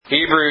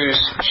Hebrews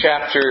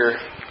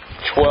chapter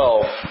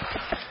 12.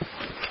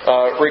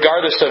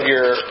 Regardless of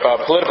your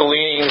political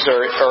leanings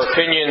or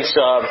opinions,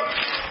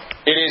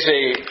 it is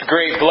a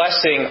great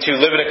blessing to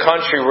live in a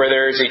country where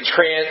there is a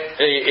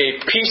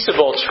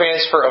peaceable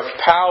transfer of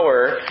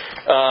power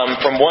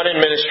from one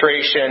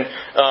administration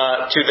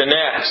to the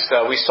next.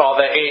 We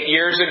saw that 8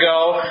 years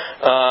ago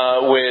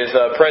with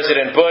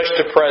President Bush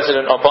to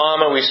President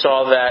Obama. We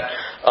saw that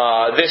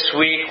this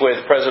week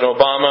with President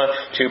Obama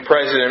to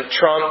President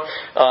Trump.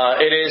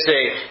 It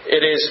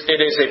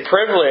is a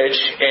privilege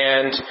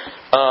and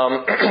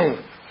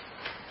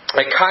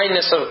a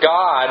kindness of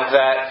God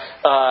that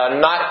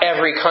not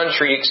every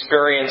country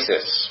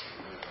experiences.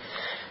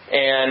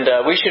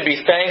 And we should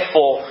be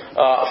thankful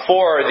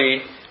for the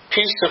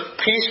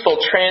peaceful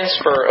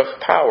transfer of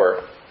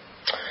power.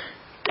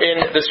 In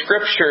the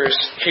Scriptures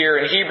here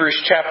in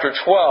Hebrews chapter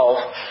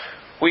 12,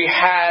 we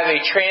have a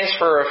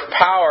transfer of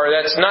power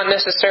that's not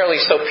necessarily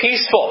so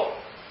peaceful.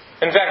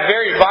 In fact,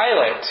 very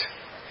violent.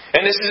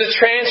 And this is a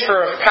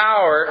transfer of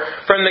power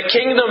from the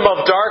kingdom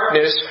of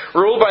darkness,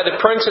 ruled by the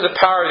prince of the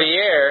power of the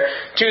air,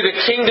 to the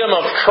kingdom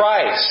of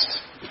Christ,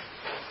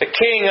 the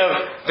King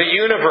of the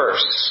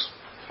universe.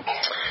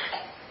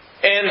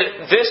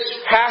 And this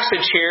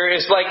passage here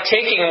is like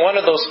taking one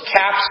of those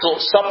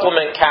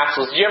supplement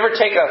capsules. Do you ever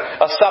take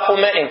a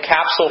supplement in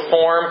capsule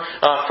form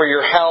for your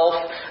health?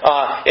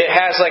 It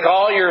has like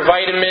all your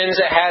vitamins,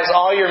 it has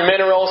all your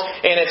minerals,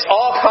 and it's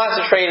all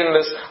concentrated in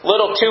this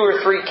little 2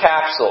 or 3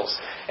 capsules.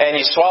 And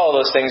you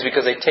swallow those things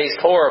because they taste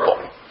horrible.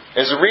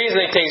 There's a reason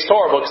they taste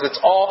horrible, because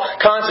it's all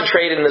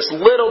concentrated in this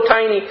little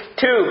tiny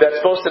tube that's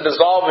supposed to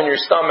dissolve in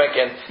your stomach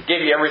and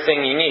give you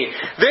everything you need.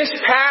 This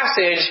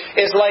passage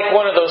is like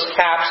one of those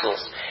capsules.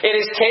 It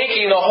is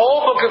taking the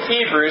whole book of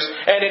Hebrews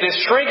and it is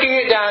shrinking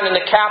it down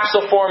into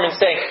capsule form and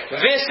saying,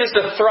 this is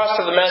the thrust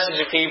of the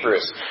message of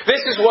Hebrews.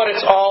 This is what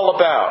it's all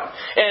about.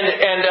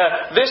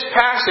 And this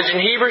passage in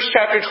Hebrews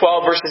chapter 12,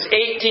 verses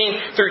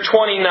 18 through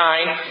 29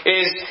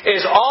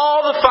 is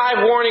all the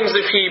 5 warnings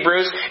of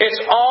Hebrews.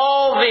 It's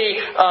all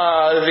the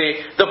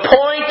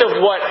point of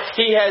what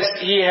he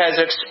has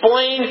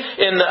explained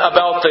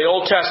about the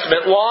Old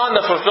Testament law and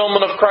the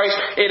fulfillment of Christ.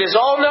 It is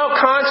all now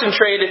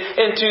concentrated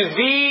into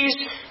these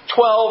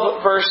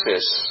 12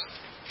 verses.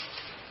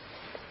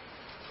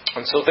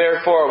 And so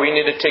therefore we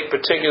need to take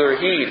particular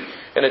heed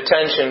and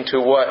attention to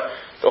what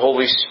the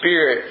Holy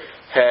Spirit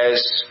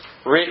has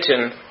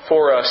written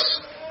for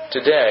us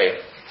today.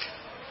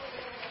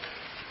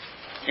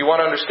 If you want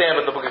to understand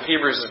what the book of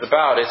Hebrews is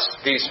about, it's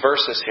these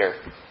verses here.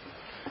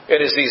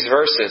 It is these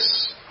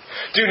verses.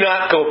 Do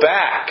not go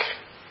back.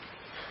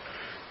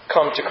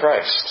 Come to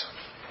Christ.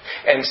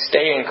 And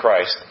stay in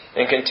Christ.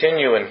 And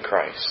continue in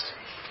Christ.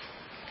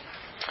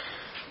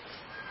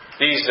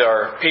 These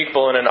are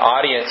people in an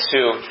audience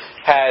who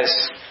has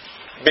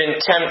been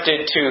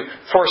tempted to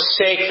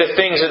forsake the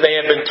things that they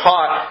have been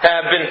taught,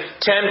 have been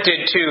tempted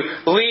to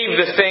leave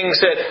the things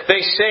that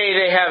they say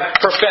they have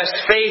professed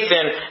faith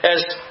in as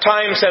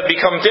times have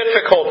become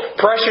difficult.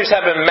 Pressures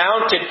have been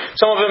mounted.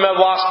 Some of them have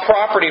lost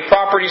property.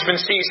 Property's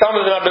been seized. Some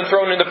of them have been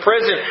thrown into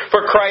prison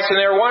for Christ, and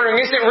they're wondering,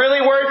 is it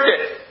really worth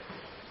it?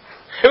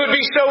 It would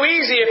be so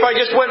easy if I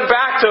just went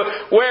back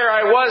to where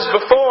I was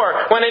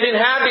before, when I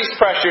didn't have these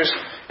pressures.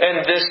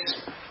 And this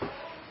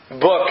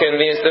book and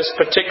this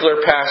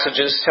particular passage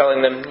is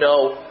telling them,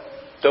 no,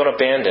 don't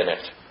abandon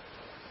it.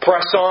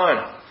 Press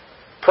on.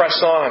 Press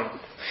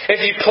on. If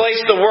you place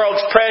the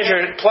world's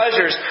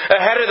pleasures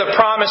ahead of the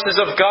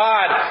promises of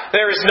God,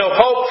 there is no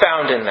hope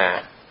found in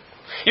that.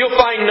 You'll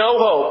find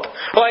no hope.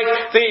 Like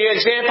the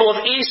example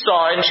of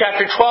Esau in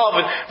chapter 12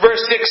 and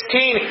verse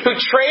 16, who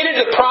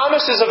traded the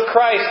promises of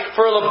Christ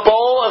for a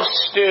bowl of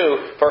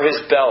stew for his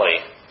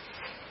belly.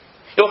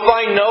 You'll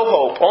find no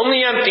hope,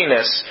 only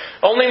emptiness,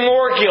 only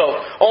more guilt,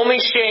 only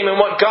shame. And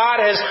what God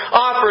has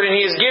offered and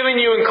He has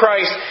given you in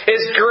Christ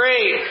is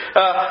great,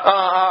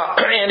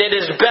 and it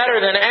is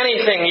better than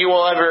anything you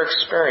will ever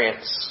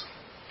experience.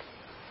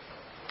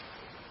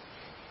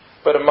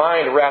 But a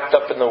mind wrapped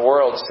up in the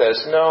world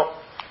says, no,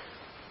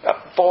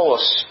 that bowl of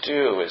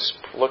stew is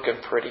looking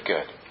pretty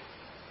good.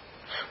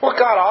 What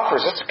God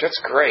offers,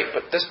 that's great,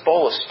 but this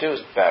bowl of stew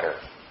is better.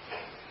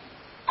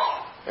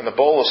 And the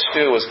bowl of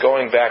stew is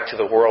going back to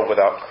the world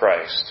without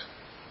Christ.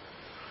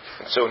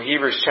 And so in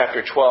Hebrews chapter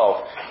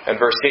 12 and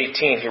verse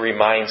 18, he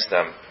reminds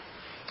them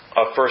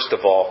of, first of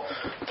all,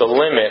 the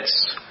limits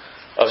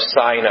of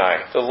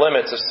Sinai. The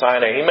limits of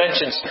Sinai. He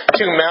mentions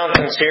 2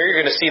 mountains here.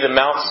 You're going to see the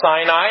Mount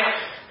Sinai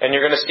and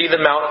you're going to see the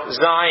Mount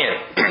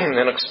Zion.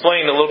 And I'll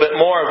explain a little bit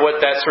more of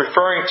what that's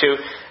referring to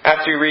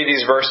after you read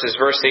these verses.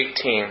 Verse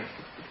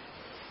 18.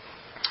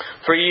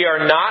 For ye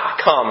are not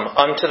come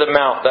unto the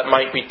mount that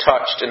might be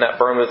touched and that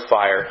burned with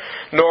fire,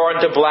 nor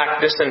unto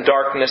blackness and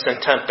darkness and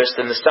tempest,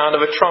 and the sound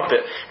of a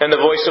trumpet, and the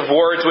voice of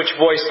words, which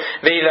voice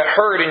they that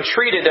heard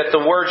entreated that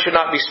the word should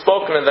not be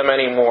spoken to them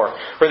any more,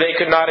 for they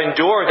could not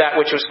endure that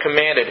which was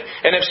commanded.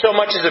 And if so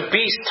much as a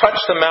beast touch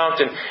the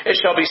mountain, it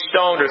shall be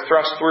stoned or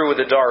thrust through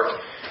with a dart.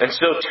 And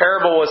so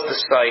terrible was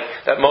the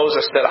sight that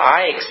Moses said,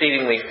 I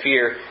exceedingly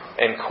fear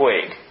and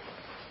quake.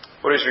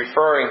 What he's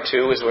referring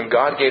to is when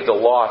God gave the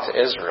law to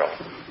Israel.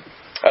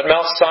 At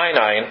Mount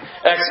Sinai in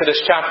Exodus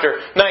chapter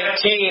 19,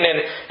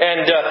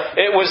 and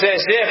it was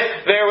as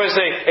if there was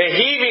a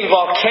heaving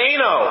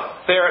volcano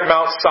there at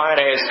Mount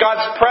Sinai, as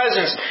God's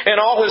presence and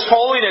all His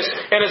holiness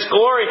and His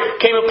glory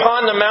came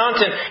upon the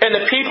mountain, and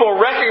the people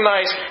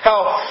recognized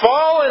how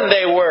fallen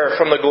they were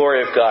from the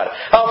glory of God,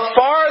 how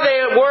far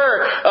they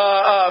were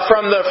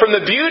from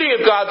the beauty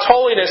of God's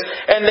holiness,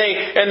 and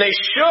they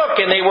shook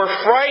and they were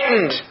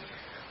frightened,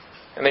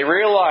 and they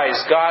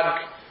realized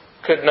God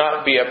could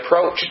not be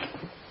approached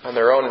on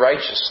their own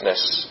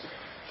righteousness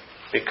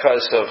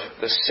because of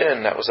the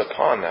sin that was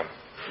upon them.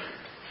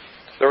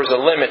 There was a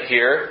limit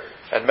here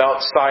at Mount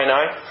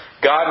Sinai.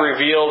 God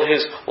revealed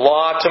His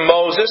law to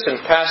Moses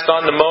and passed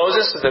on to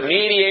Moses, the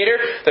mediator,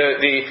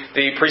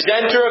 the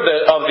presenter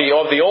of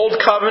the Old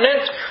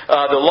Covenant,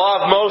 the law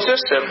of Moses.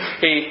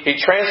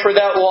 He transferred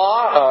that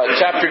law.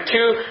 Chapter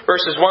 2,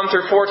 verses 1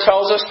 through 4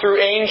 tells us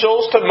through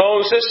angels to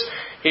Moses.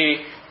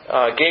 He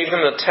gave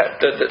them the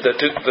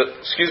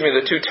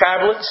two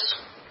tablets.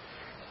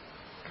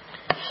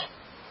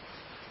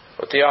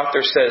 But the author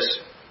says,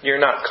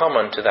 you're not come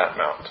unto that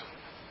mount.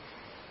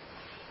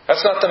 That's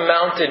not the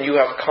mountain you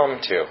have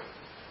come to.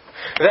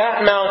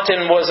 That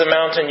mountain was a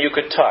mountain you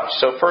could touch.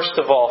 So first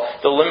of all,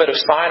 the limit of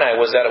Sinai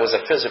was that it was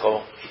a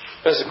physical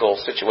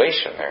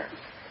situation there.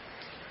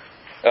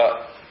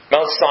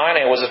 Mount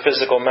Sinai was a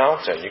physical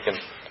mountain. You can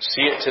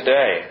see it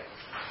today.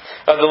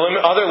 The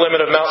other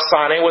limit of Mount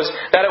Sinai was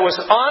that it was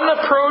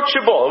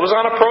unapproachable. It was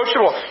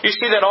unapproachable. You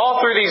see that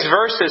all through these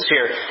verses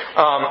here.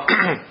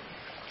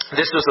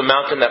 This was a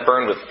mountain that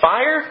burned with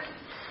fire,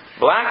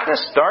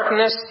 blackness,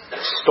 darkness,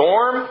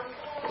 storm.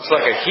 It's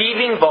like a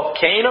heaving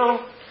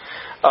volcano.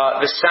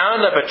 The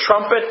sound of a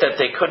trumpet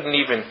that they couldn't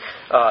even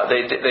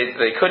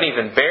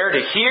bear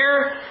to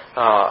hear.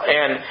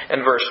 And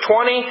in verse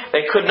 20,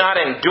 they could not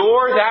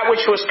endure that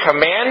which was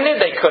commanded.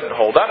 They couldn't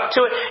hold up to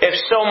it.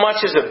 If so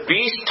much as a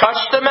beast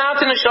touched the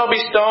mountain, it shall be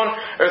stoned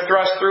or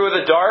thrust through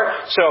with a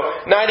dart.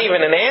 So not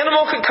even an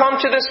animal could come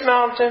to this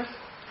mountain.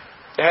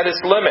 It had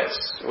its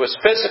limits. It was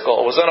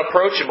physical. It was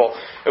unapproachable.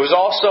 It was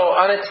also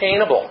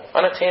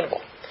unattainable.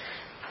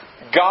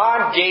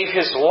 God gave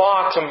His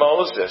law to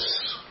Moses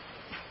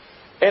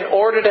in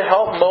order to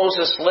help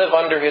Moses live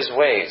under His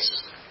ways.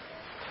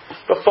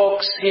 But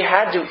folks, He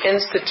had to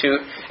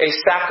institute a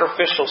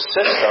sacrificial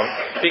system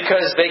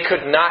because they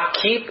could not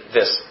keep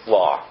this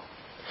law.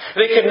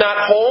 They could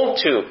not hold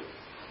to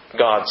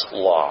God's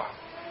law.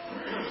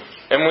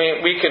 And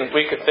we could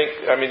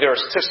think, there are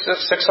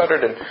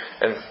 613,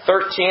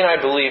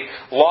 I believe,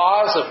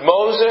 laws of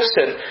Moses,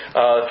 and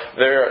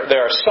they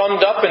are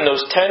summed up in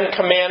those 10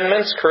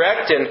 commandments,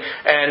 correct? And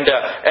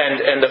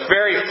the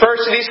very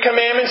first of these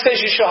commandments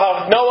says, "You shall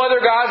have no other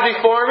gods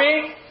before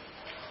me."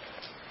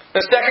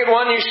 The second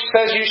one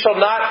says, "You shall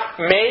not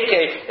make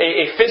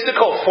a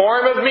physical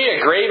form of me,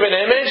 a graven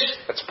image."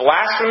 That's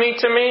blasphemy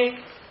to me.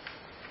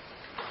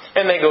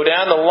 And they go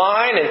down the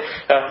line, and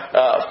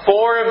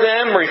 4 of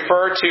them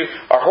refer to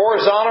our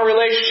horizontal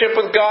relationship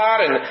with God,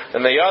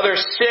 and the other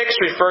 6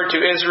 refer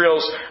to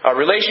Israel's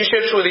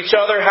relationships with each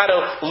other, how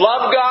to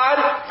love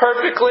God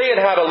perfectly and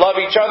how to love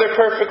each other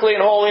perfectly in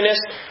holiness.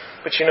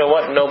 But you know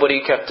what? Nobody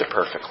kept it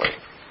perfectly.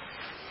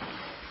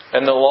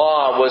 And the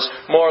law was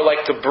more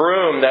like the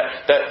broom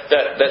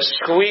that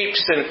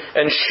sweeps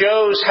and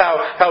shows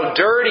how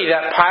dirty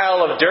that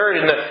pile of dirt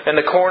in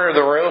the corner of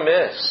the room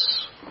is.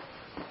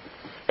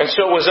 And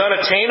so it was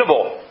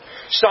unattainable.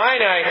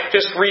 Sinai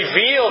just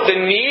revealed the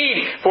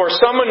need for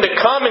someone to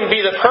come and be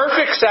the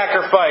perfect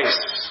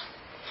sacrifice.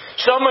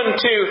 Someone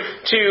to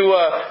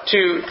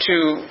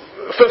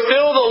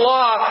fulfill the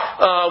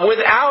law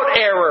without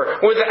error,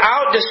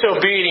 without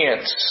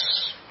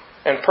disobedience,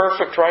 and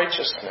perfect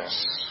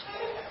righteousness.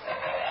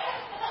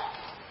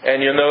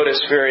 And you'll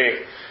notice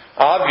very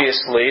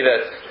obviously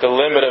that the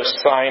limit of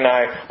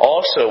Sinai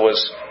also was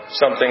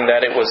something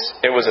that it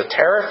was a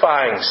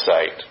terrifying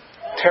sight.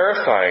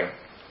 Terrifying.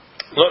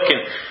 Look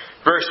in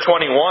verse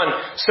 21.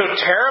 So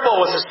terrible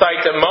was the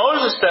sight that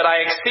Moses said, "I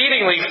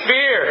exceedingly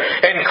fear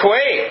and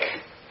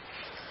quake."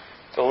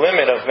 The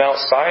limit of Mount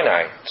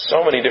Sinai.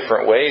 So many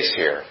different ways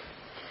here.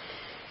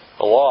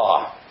 The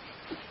law.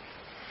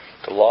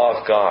 The law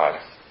of God.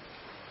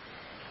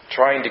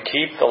 Trying to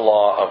keep the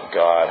law of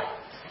God.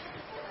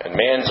 And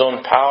man's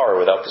own power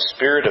without the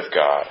Spirit of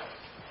God.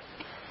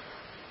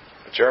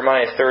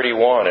 Jeremiah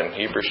 31 and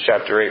Hebrews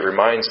chapter 8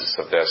 reminds us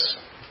of this.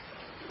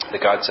 That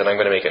God said, "I'm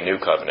going to make a new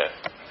covenant.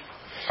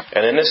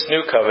 And in this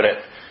new covenant,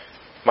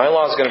 my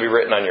law is going to be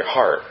written on your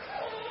heart.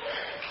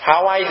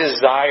 How I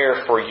desire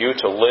for you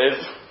to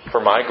live for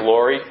my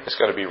glory is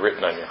going to be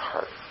written on your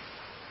heart."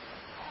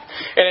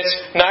 And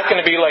it's not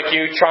going to be like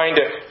you trying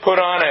to put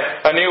on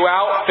a new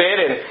outfit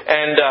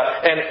and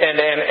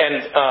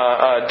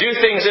do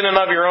things in and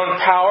of your own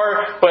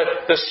power,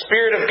 but the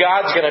Spirit of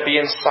God's going to be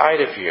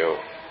inside of you.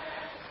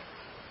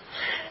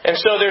 And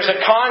so there's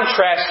a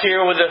contrast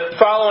here with the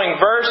following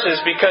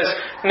verses, because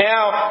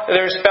now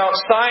there's Mount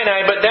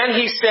Sinai, but then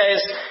he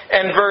says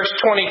in verse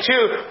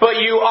 22, "But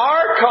you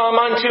are come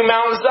unto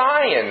Mount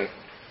Zion."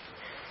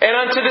 and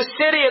unto the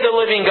city of the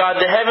living God,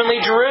 the heavenly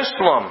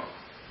Jerusalem.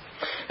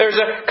 There's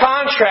a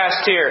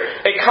contrast here.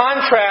 A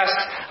contrast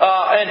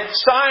in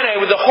Sinai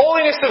with the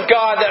holiness of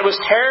God that was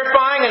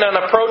terrifying and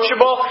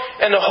unapproachable.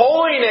 And the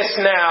holiness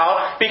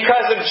now,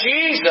 because of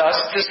Jesus,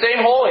 the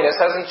same holiness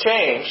hasn't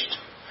changed.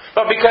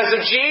 But because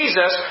of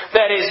Jesus,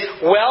 that is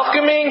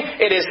welcoming,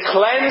 it is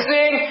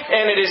cleansing,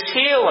 and it is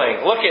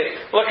healing. Look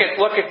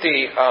at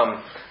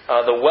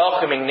the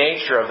welcoming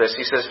nature of this.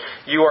 He says,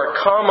 "You are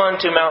come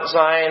unto Mount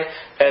Zion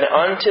and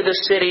unto the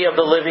city of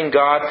the living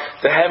God,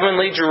 the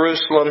heavenly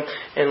Jerusalem,"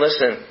 and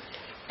listen,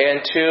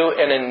 "and to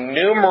an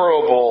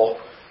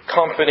innumerable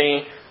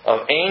company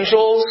of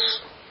angels,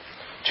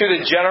 to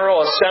the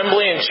general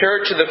assembly and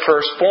church of the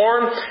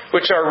firstborn,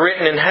 which are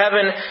written in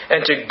heaven,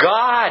 and to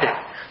God,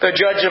 the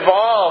judge of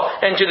all,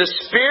 and to the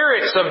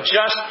spirits of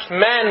just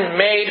men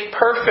made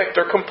perfect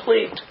or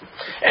complete,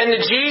 and to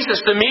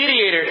Jesus, the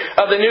mediator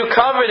of the new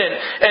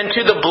covenant, and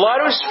to the blood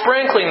of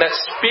sprinkling that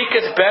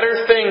speaketh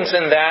better things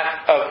than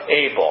that of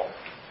Abel."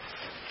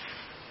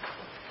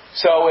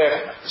 So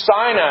if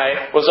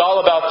Sinai was all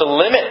about the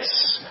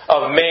limits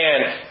of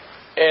man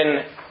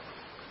in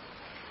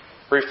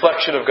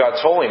reflection of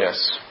God's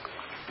holiness,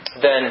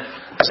 then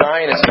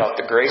Zion is about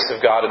the grace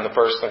of God in the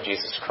person of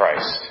Jesus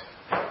Christ.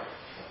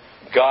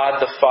 God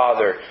the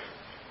Father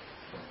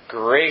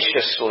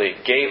graciously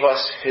gave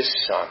us His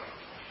Son.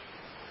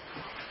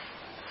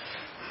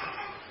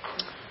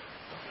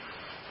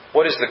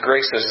 What is the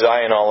grace of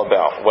Zion all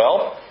about?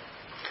 Well,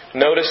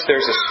 notice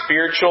there's a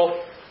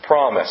spiritual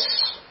promise.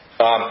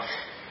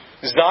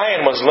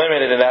 Zion was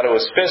limited in that it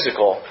was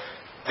physical.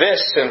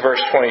 This, in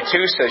verse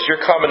 22, says, "You're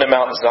coming to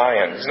Mount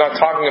Zion." He's not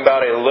talking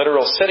about a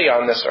literal city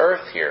on this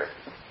earth here.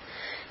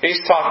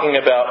 He's talking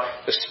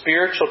about the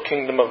spiritual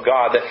kingdom of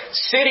God, the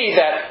city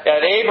that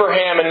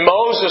Abraham and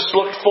Moses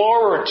looked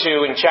forward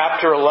to in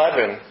chapter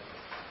 11.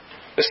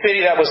 The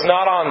city that was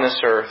not on this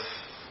earth.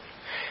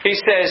 He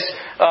says,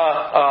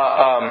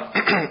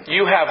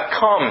 "You have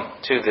come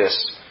to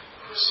this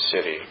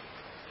city."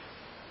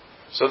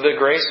 So the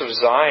grace of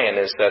Zion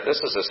is that this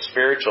is a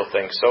spiritual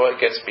thing, so it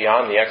gets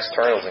beyond the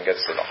externals and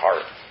gets to the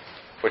heart,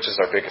 which is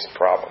our biggest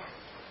problem.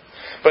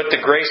 But the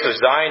grace of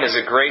Zion is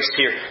a grace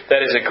here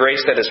that is a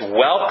grace that is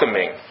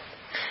welcoming.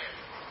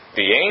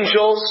 The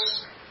angels,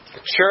 the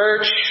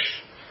church,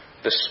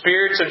 the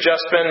spirits of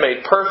just men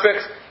made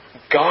perfect,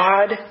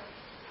 God.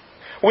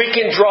 We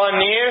can draw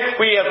near,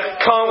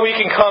 we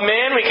can come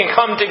in, we can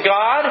come to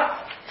God.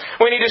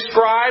 When He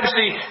describes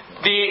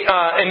the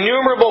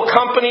innumerable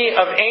company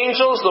of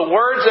angels, the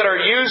words that are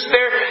used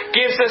there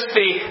gives us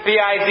the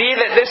idea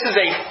that this is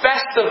a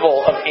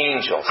festival of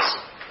angels.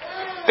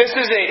 This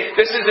is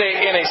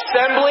an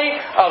assembly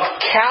of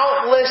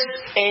countless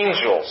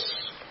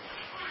angels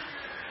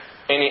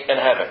in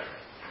heaven.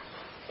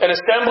 An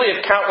assembly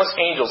of countless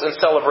angels in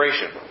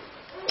celebration.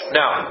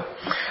 Now,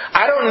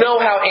 I don't know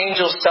how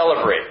angels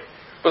celebrate.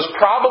 It was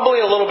probably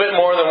a little bit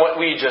more than what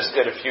we just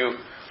did a few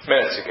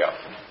minutes ago.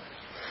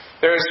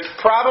 There's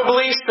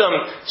probably some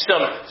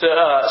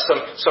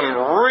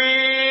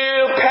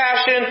real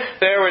passion.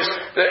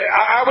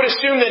 I would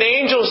assume that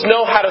angels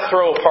know how to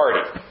throw a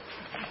party.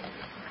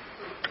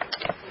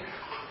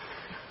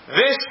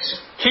 This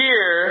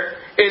here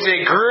is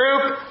a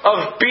group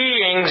of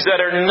beings that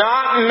are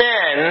not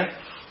men.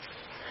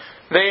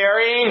 They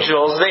are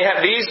angels.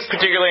 These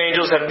particular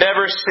angels have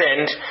never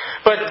sinned,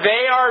 but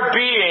they are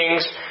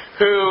beings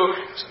who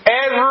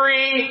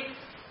every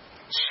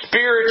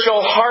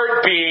spiritual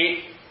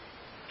heartbeat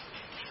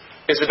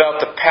is about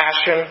the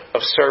passion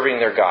of serving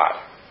their God.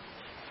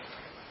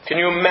 Can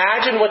you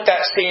imagine what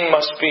that scene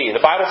must be? The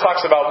Bible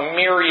talks about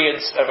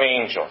myriads of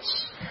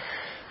angels.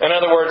 In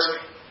other words,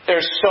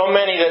 there's so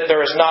many that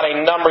there is not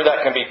a number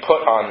that can be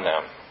put on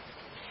them.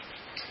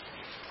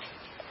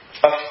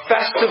 A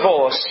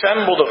festival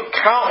assembled of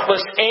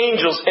countless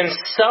angels in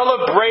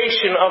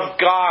celebration of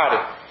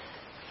God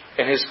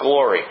and His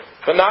glory.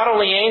 But not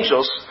only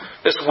angels,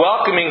 this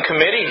welcoming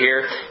committee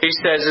here, he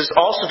says, is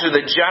also to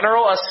the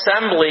general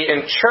assembly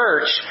and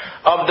church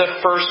of the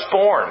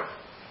firstborn.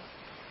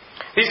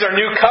 These are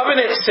New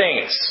Covenant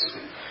saints.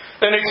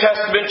 The New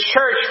Testament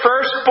church,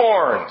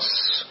 firstborns,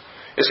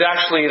 is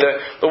actually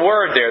the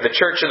word there. The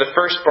church of the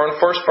firstborn.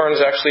 Firstborn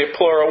is actually a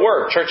plural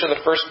word. Church of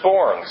the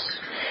firstborns.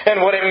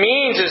 And what it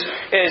means is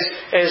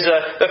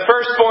the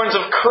firstborns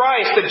of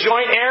Christ, the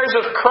joint heirs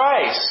of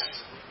Christ.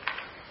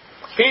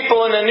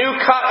 People in the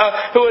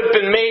who had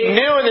been made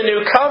new in the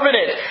new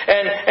covenant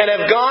and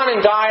have gone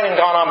and died and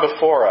gone on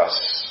before us.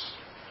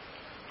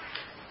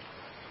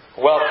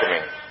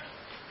 Welcoming.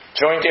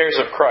 Joint heirs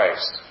of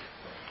Christ.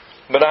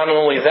 But not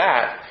only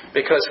that,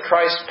 because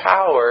Christ's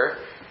power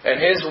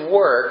and His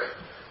work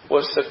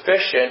was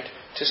sufficient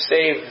to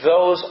save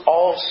those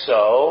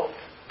also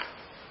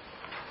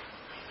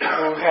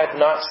who had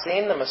not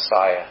seen the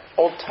Messiah.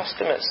 Old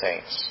Testament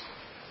saints.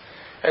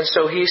 And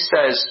so He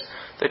says,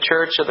 the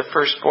church of the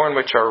firstborn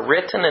which are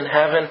written in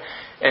heaven,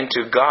 and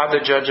to God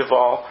the judge of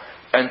all,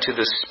 and to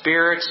the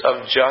spirits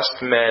of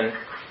just men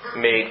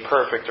made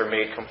perfect or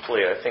made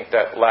complete. I think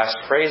that last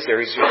phrase there,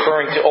 he's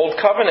referring to Old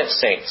Covenant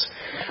saints.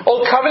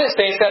 Old Covenant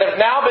saints that have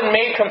now been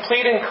made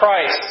complete in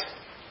Christ.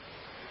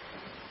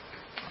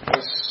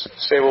 You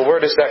say, well, where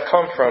does that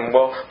come from?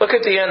 Well, look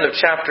at the end of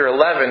chapter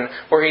 11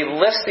 where he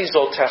lists these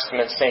Old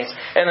Testament saints.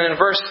 And in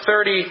verse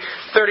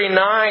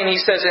 39 he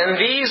says, "And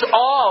these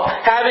all,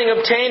 having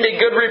obtained a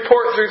good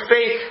report through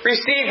faith,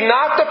 received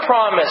not the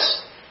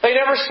promise." They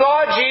never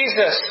saw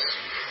Jesus.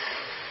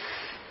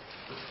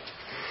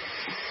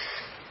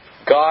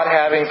 God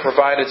having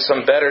provided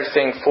some better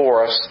thing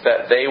for us,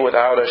 that they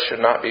without us should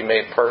not be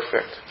made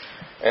perfect.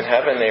 In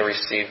heaven they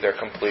received their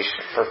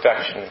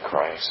perfection in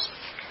Christ.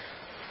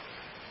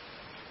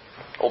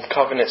 Old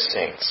Covenant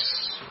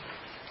saints.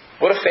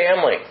 What a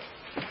family.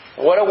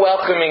 What a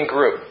welcoming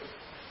group.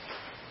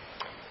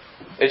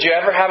 Did you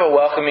ever have a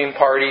welcoming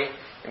party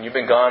and you've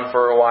been gone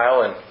for a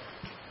while and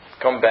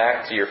come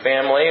back to your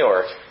family,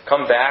 or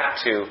come back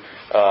to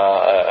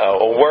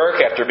a work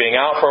after being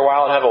out for a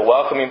while and have a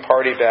welcoming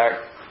party back?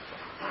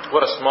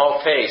 What a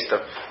small taste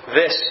of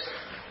this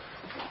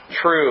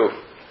true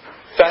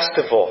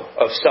festival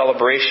of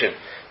celebration.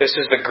 This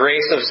is the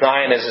grace of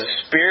Zion as a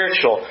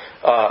spiritual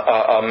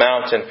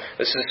mountain.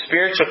 This is a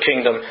spiritual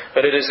kingdom,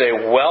 but it is a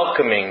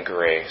welcoming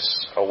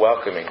grace. A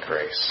welcoming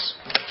grace.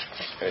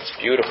 And it's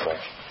beautiful.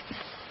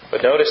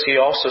 But notice he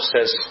also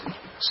says,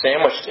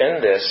 sandwiched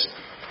in this,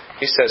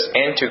 he says,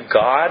 "And to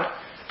God,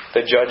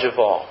 the judge of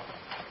all."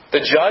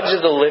 The judge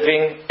of the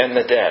living and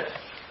the dead.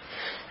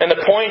 And the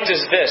point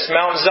is this: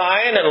 Mount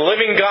Zion and the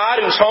living God,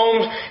 whose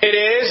home it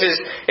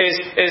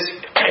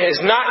is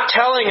not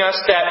telling us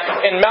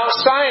that in Mount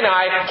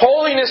Sinai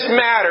holiness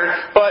mattered,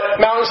 but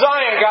Mount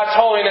Zion, God's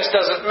holiness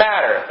doesn't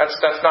matter.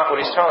 That's not what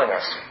He's telling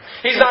us.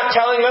 He's not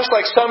telling us,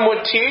 like some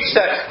would teach,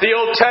 that the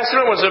Old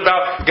Testament was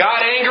about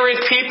God angry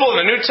with people and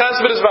the New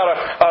Testament is about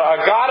a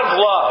God of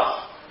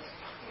love.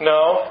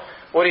 No.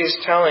 What He's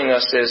telling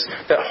us is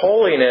that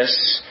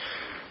holiness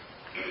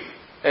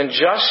and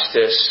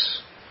justice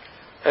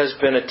has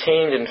been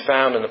attained and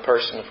found in the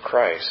person of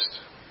Christ.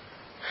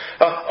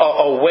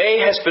 A way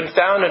has been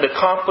found and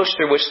accomplished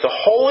through which the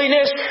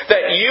holiness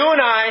that you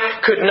and I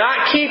could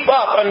not keep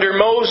up under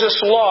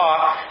Moses'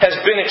 law has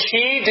been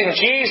achieved in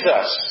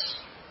Jesus.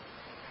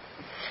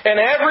 And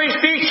every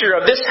feature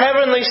of this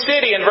heavenly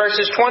city in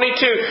verses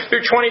 22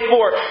 through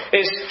 24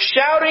 is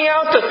shouting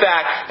out the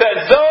fact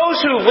that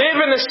those who live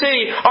in the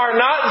city are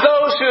not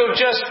those who have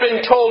just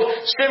been told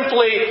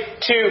simply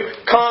to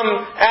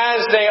come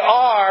as they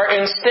are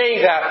and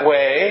stay that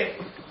way.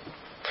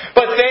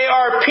 But they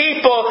are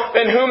people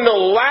in whom the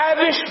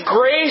lavish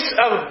grace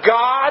of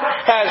God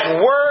has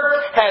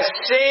worked, has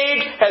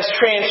saved, has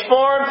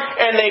transformed,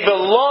 and they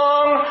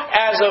belong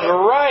as of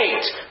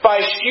right by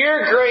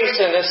sheer grace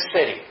in this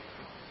city.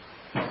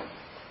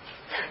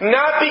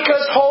 Not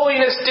because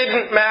holiness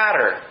didn't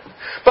matter,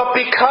 but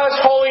because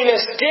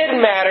holiness did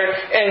matter,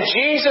 and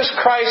Jesus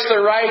Christ the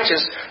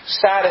righteous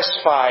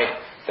satisfied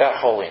that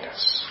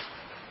holiness.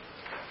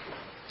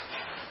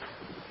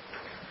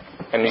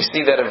 And we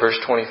see that in verse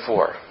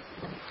 24.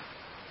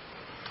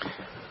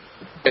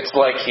 It's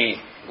like he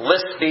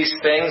lists these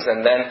things,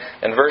 and then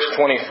in verse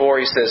 24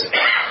 he says,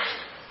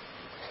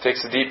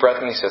 takes a deep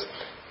breath and he says,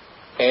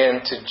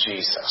 "And to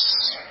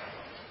Jesus."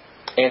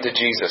 And to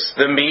Jesus,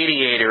 the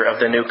mediator of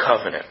the new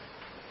covenant.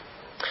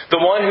 The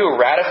one who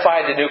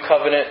ratified the new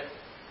covenant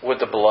with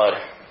the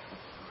blood.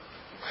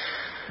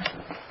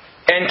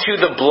 And to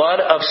the blood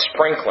of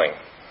sprinkling,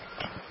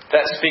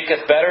 that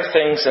speaketh better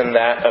things than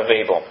that of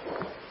Abel.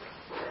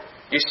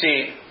 You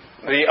see,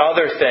 the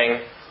other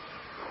thing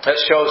that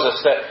shows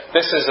us that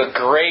this is a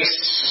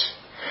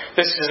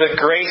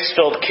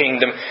grace-filled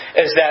kingdom,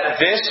 is that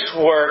this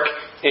work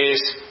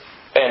is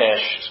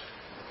finished.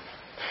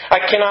 I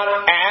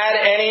cannot add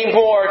any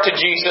more to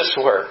Jesus'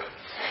 work.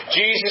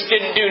 Jesus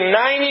didn't do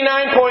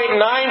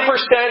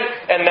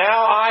 99.9%, and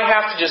now I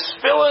have to just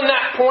fill in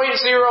that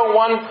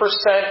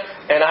 0.01%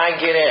 and I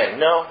get in.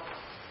 No.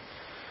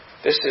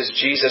 This is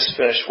Jesus'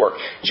 finished work.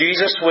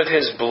 Jesus with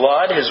His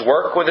blood, His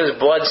work with His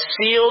blood,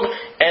 sealed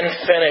and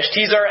finished.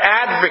 He's our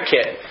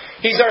advocate.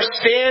 He's our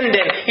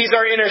stand-in. He's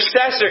our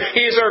intercessor.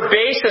 He is our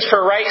basis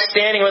for right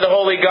standing with the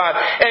Holy God.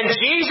 And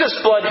Jesus'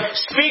 blood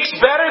speaks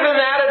better than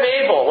that of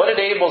Abel. What did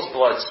Abel's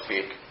blood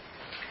speak?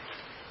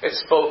 It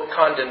spoke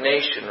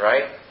condemnation,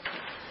 right?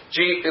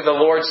 The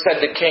Lord said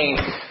to Cain,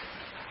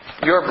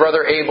 "Your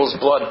brother Abel's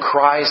blood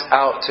cries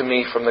out to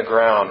me from the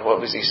ground." What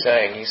was He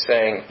saying? He's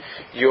saying,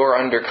 you're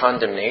under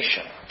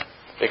condemnation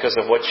because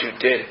of what you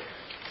did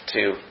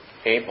to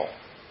Abel.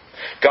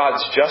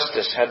 God's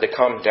justice had to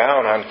come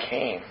down on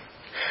Cain.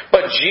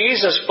 But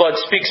Jesus' blood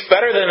speaks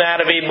better than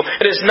that of Abel.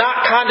 It is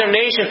not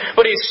condemnation,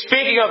 but He's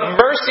speaking of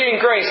mercy and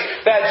grace.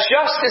 That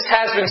justice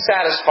has been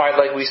satisfied,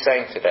 like we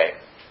sang today.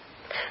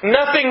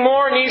 Nothing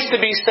more needs to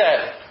be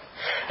said.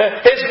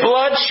 His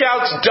blood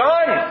shouts,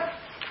 "Done!"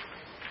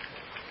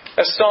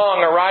 A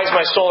song, "Arise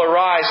My Soul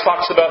Arise,"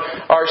 talks about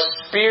our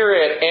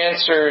spirit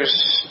answers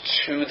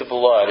to the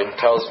blood and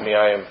tells me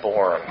I am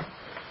born.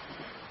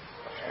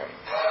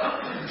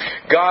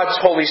 God's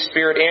Holy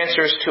Spirit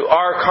answers to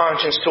our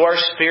conscience, to our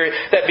spirit,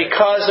 that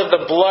because of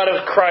the blood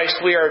of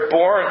Christ we are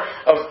born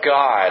of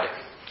God.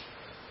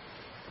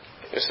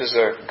 This is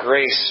a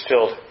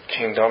grace-filled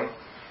kingdom.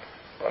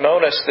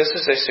 Notice, this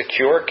is a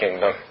secure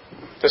kingdom.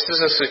 This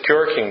is a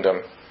secure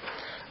kingdom.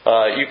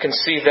 You can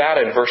see that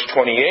in verse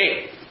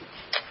 28.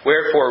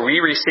 Wherefore, we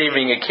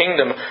receiving a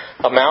kingdom,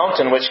 a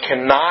mountain which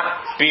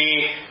cannot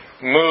be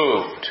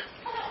moved.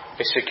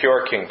 A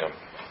secure kingdom.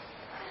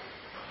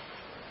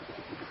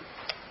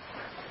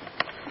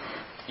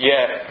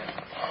 Yet,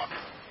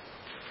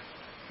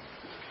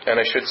 and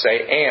I should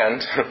say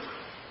and,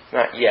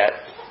 not yet,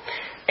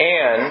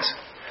 and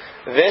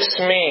this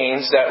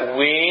means that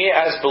we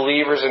as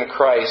believers in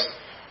Christ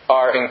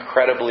are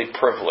incredibly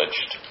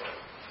privileged.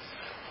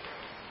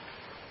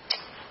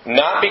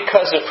 Not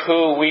because of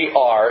who we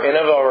are in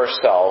and of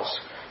ourselves,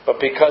 but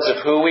because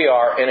of who we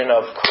are in and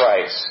of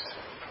Christ.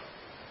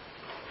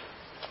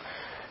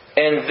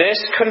 And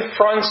this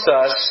confronts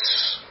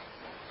us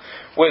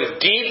with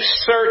deep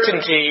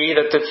certainty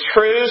that the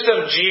truths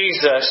of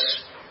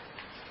Jesus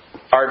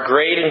are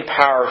great and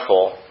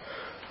powerful.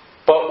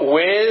 But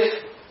with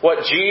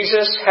what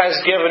Jesus has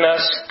given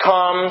us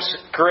comes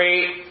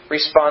great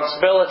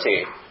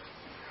responsibility.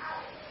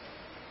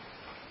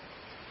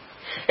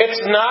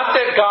 It's not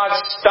that God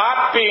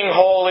stopped being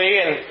holy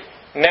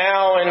and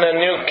now in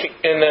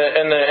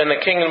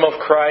the kingdom of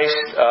Christ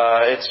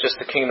it's just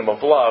the kingdom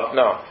of love.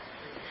 No.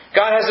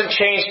 God hasn't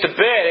changed a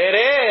bit. It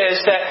is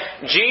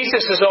that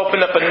Jesus has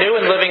opened up a new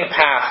and living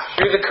path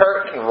through the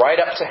curtain and right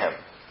up to Him.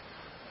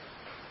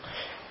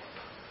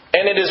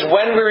 And it is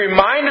when we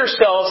remind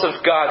ourselves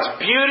of God's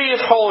beauty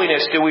of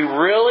holiness do we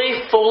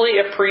really fully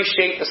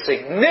appreciate the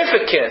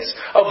significance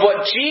of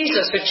what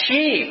Jesus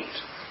achieved.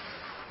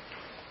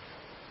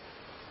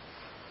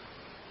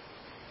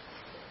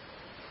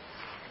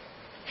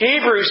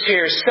 Hebrews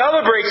here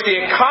celebrates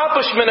the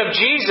accomplishment of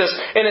Jesus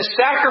in His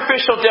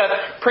sacrificial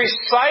death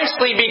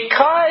precisely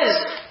because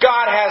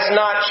God has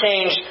not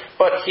changed,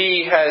 but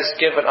He has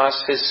given us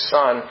His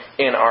Son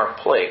in our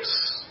place.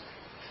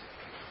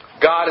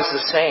 God is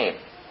the same.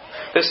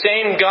 The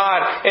same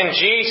God in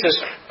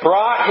Jesus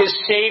brought His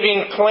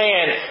saving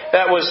plan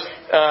that was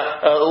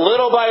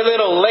little by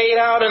little laid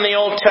out in the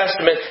Old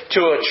Testament to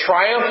a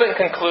triumphant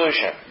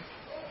conclusion.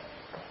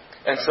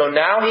 And so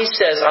now He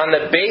says, on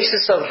the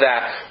basis of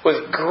that,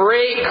 with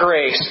great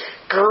grace,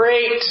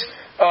 great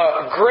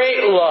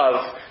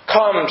love,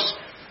 comes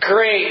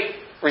great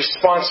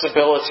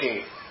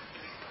responsibility.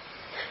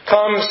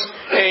 Comes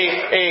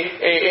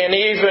an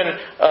even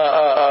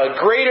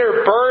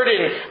greater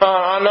burden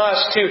on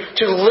us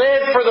to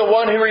live for the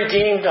one who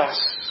redeemed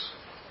us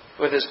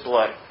with His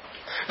blood.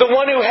 The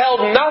one who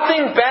held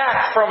nothing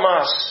back from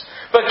us,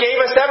 but gave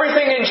us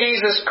everything in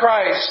Jesus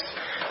Christ.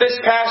 This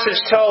passage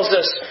tells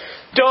us,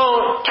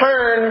 don't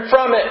turn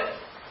from it.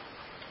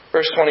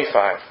 Verse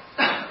 25.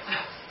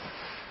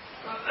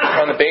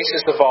 On the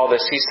basis of all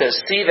this, he says,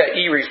 see that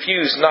ye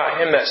refuse not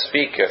him that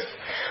speaketh.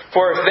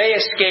 For if they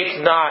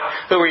escaped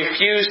not who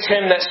refused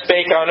him that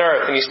spake on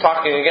earth, and he's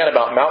talking again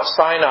about Mount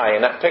Sinai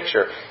in that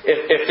picture.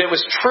 If it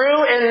was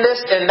true in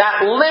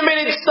that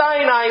limited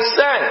Sinai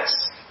sense,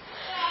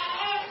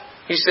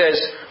 he says,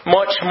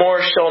 much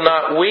more shall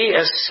not we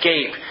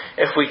escape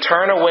if we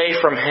turn away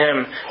from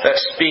him that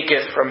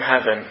speaketh from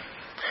heaven.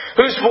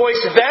 Whose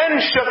voice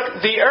then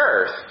shook the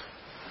earth.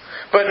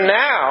 But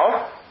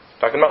now,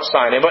 talking about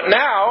Sinai, but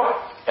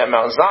now, at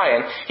Mount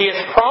Zion, He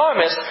hath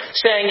promised,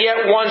 saying,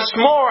 yet once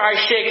more I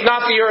shake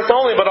not the earth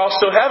only, but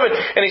also heaven.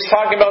 And He's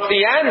talking about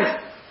the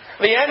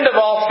end of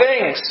all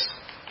things.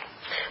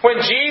 When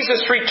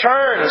Jesus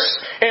returns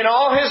in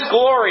all His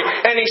glory,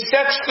 and He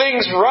sets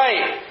things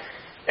right,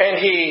 and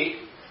He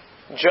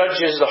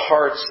judges the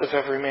hearts of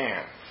every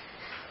man.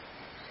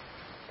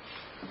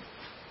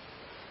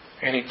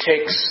 And He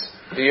takes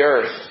the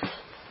earth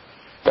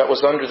that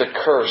was under the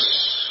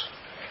curse,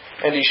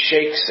 and He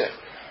shakes it.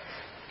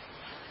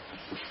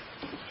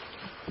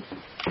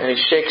 And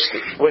He shakes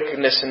the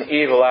wickedness and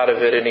evil out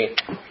of it, and He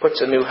puts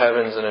a new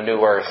heavens and a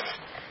new earth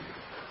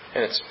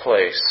in its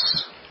place.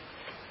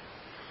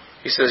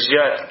 He says,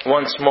 yet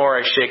once more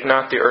I shake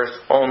not the earth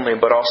only,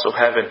 but also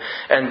heaven.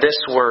 And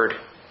this word,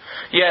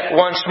 yet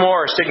once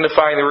more,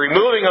 signifying the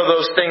removing of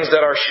those things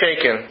that are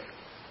shaken.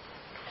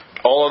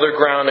 All other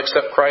ground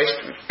except Christ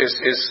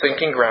is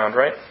sinking ground,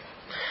 right?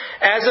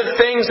 As of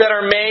things that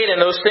are made,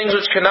 and those things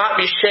which cannot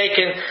be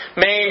shaken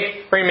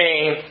may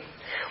remain.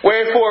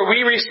 Wherefore,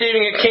 we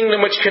receiving a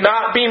kingdom which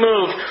cannot be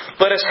moved,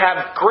 let us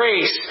have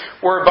grace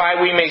whereby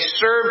we may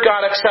serve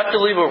God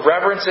acceptably with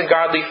reverence and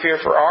godly fear,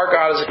 for our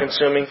God is a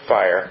consuming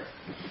fire.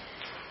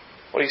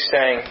 What He's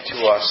saying to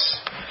us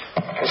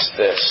is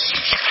this.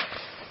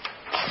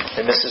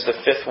 And this is the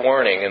fifth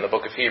warning in the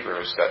book of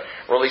Hebrews that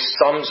really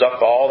sums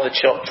up all the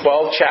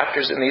 12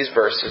 chapters in these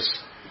verses.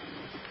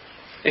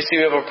 You see,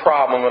 we have a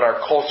problem in our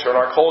culture. In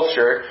our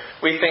culture,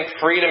 we think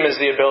freedom is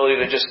the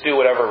ability to just do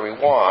whatever we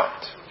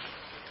want.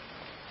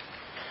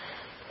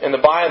 In the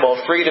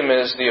Bible, freedom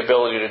is the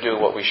ability to do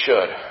what we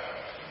should.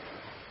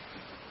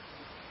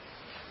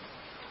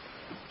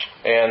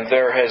 And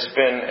there has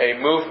been a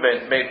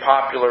movement made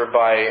popular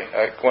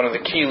by one of the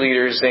key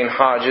leaders, Zane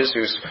Hodges,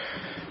 who's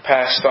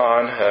passed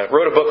on,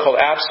 wrote a book called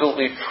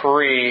Absolutely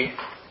Free,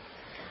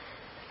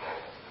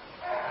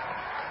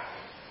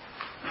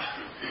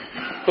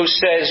 who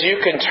says you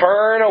can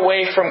turn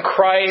away from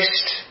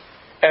Christ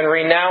and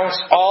renounce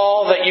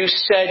all that you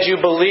said you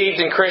believed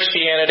in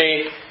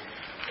Christianity,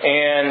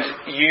 and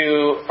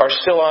you are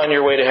still on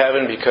your way to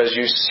heaven because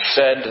you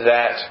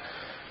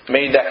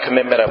made that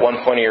commitment at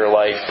one point in your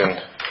life, and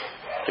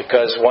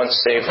because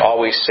once saved,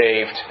 always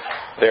saved,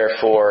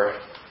 therefore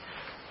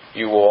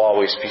you will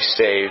always be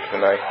saved.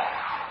 And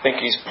I think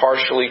he's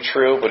partially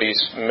true, but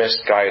he's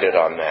misguided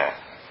on that.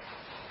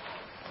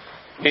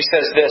 He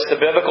says this: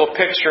 the biblical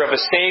picture of a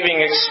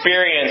saving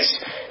experience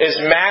is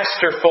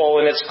masterful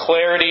in its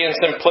clarity and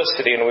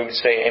simplicity. And we would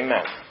say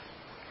amen.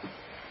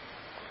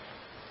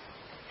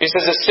 He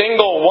says a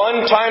single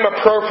one-time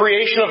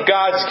appropriation of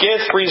God's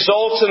gift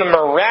results in a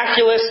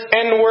miraculous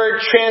inward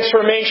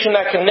transformation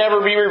that can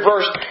never be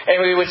reversed.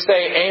 And we would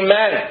say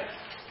amen.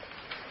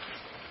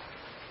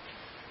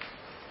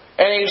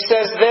 And he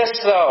says this,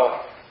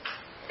 though: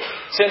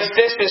 since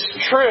this is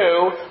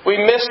true,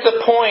 we miss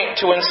the point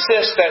to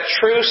insist that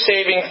true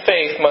saving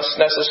faith must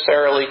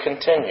necessarily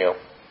continue.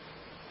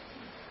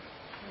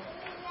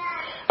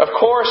 Of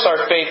course,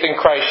 our faith in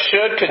Christ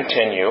should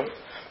continue,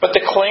 but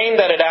the claim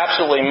that it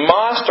absolutely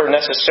must or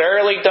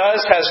necessarily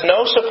does has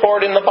no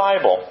support in the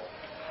Bible.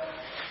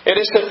 It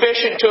is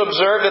sufficient to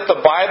observe that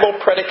the Bible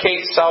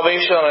predicates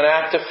salvation on an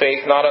act of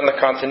faith, not on the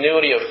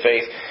continuity of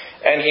faith,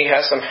 and he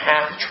has some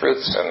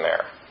half-truths in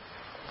there.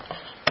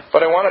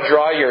 But I want to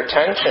draw your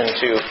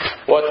attention to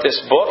what this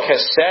book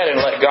has said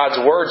and let God's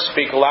Word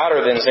speak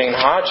louder than Zane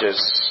Hodges.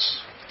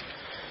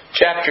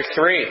 Chapter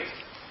 3,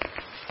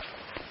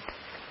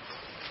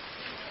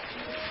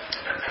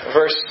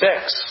 verse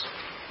 6.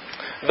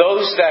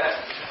 Those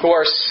who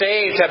are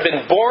saved have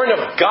been born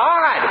of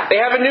God. They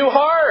have a new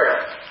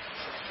heart.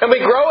 And we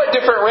grow at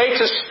different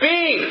rates of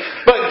speed.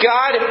 But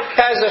God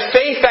has a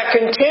faith that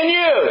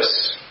continues.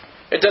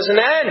 It doesn't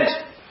end.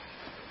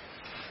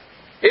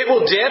 It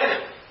will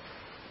dip.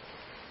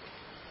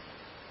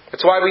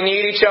 That's why we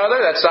need each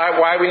other. That's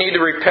why we need to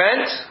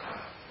repent.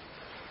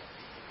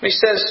 He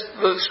says,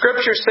 the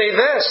Scriptures say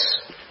this.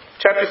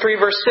 Chapter 3,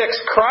 verse 6.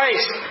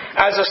 Christ,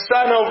 as a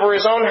son over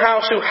his own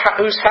house,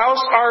 whose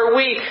house are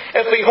we,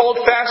 if we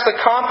hold fast the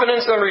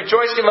confidence and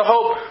rejoice in the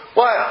hope.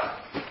 What?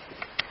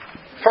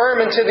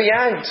 Firm unto the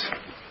end.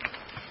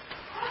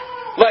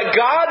 Let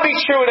God be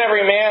true and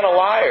every man a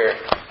liar.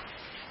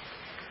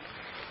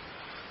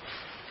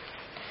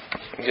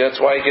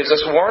 That's why he gives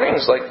us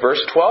warnings like verse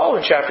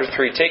 12 in chapter 3.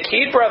 Take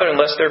heed, brethren,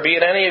 lest there be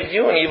in any of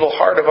you an evil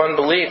heart of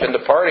unbelief in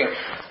departing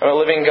from the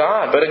living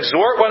God. But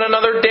exhort one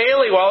another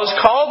daily while it is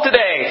called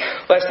today,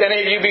 lest any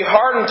of you be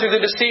hardened through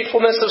the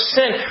deceitfulness of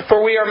sin.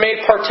 For we are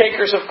made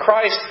partakers of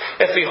Christ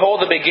if we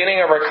hold the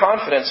beginning of our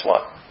confidence,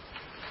 what?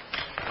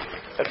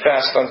 And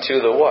fast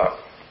unto the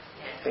what?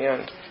 The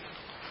end.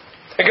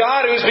 The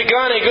God who has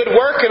begun a good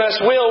work in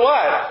us will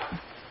what?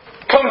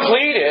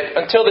 Complete it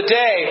until the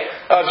day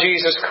of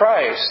Jesus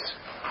Christ.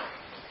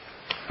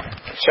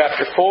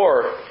 Chapter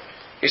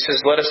 4, he says,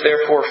 let us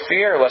therefore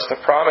fear, lest the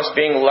promise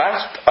being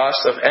left us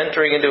of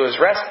entering into his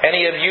rest,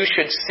 any of you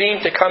should seem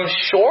to come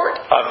short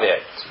of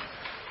it.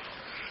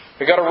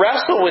 We've got to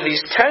wrestle with these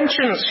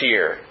tensions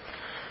here.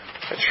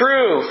 A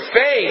true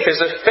faith is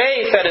a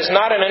faith that is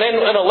not an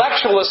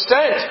intellectual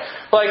assent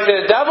like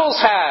the devils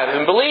have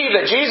and believe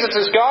that Jesus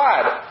is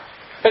God.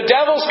 The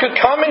devils could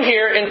come in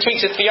here and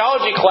teach a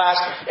theology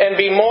class and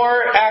be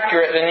more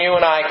accurate than you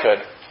and I could,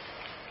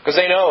 because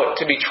they know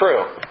it to be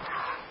true.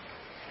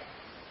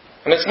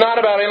 And it's not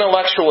about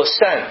intellectual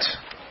assent.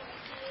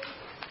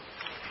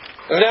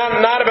 It's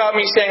not about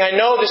me saying, I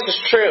know this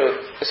is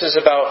true. This is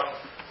about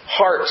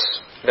hearts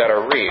that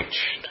are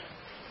reached.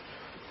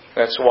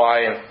 That's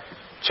why in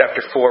chapter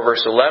 4,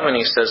 verse 11,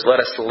 he says, let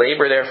us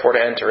labor therefore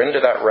to enter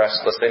into that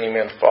rest, lest any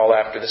man fall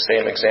after the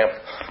same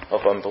example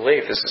of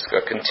unbelief. This is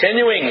a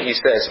continuing, he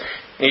says,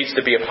 needs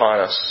to be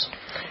upon us.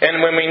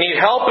 And when we need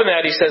help in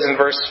that, he says in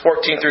verses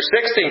 14 through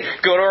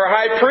 16, go to our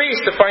high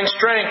priest to find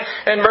strength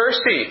and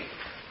mercy.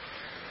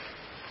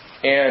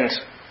 And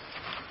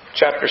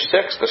chapter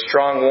 6, the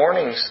strong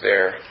warnings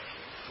there.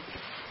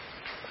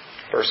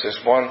 Verses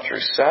 1 through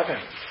 7.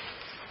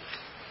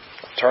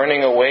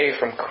 Turning away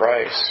from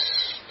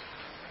Christ.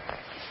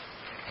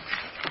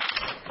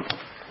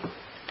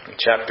 In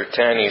chapter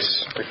 10,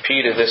 he's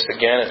repeated this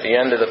again at the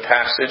end of the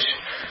passage,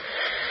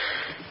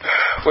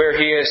 where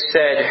he has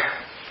said,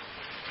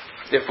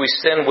 if we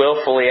sin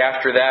willfully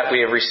after that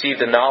we have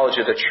received the knowledge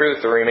of the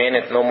truth, there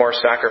remaineth no more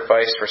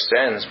sacrifice for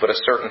sins, but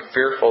a certain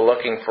fearful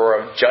looking for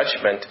of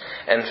judgment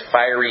and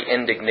fiery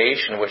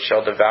indignation which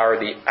shall devour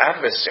the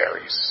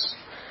adversaries.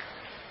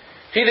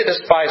 He that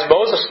despised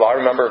Moses' law,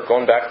 remember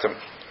going back to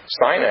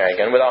Sinai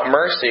again,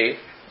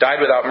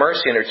 died without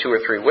mercy under 2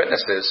 or 3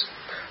 witnesses.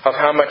 Of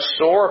how much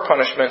sore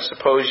punishment,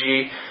 suppose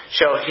ye,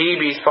 shall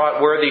he be thought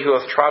worthy who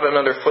hath trodden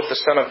under foot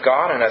the Son of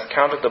God, and hath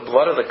counted the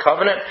blood of the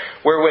covenant,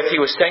 wherewith he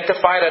was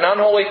sanctified, an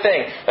unholy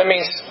thing. That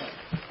means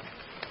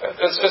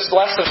It's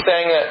less of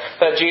saying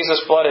that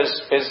Jesus' blood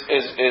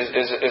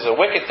is a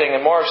wicked thing,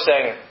 and more of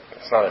saying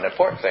it's not an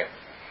important thing.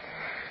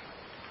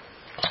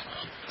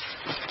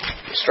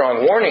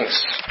 Strong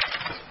warnings.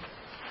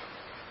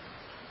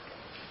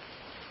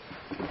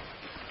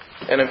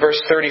 And in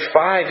verse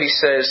 35 he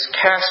says,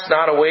 "Cast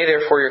not away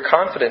therefore your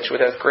confidence,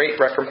 which hath great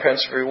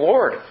recompense of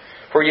reward.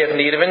 For ye have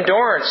need of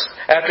endurance.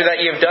 After that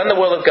ye have done the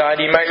will of God,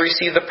 ye might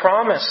receive the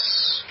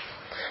promise.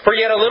 For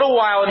yet a little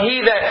while, and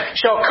he that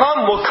shall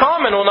come will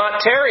come and will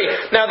not tarry.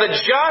 Now the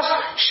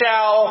just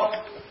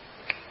shall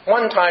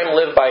one time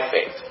live by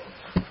faith."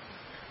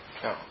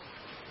 No.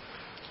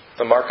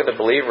 The mark of the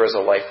believer is a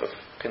life of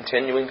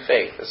continuing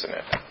faith, isn't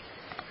it?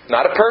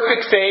 Not a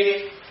perfect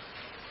faith.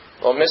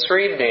 Don't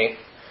misread me.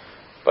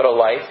 But a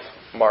life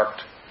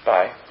marked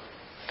by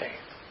faith.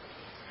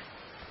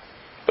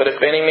 "But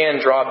if any man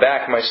draw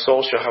back, my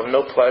soul shall have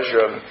no pleasure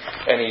of him."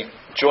 And he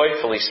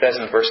joyfully says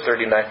in verse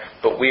 39,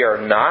 "But we are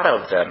not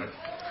of them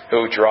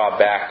who draw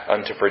back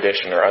unto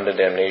perdition or unto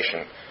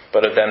damnation,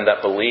 but of them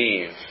that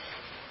believe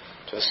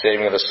to the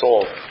saving of the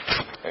soul."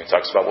 And he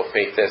talks about what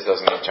faith is,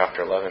 doesn't he, in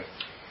chapter 11.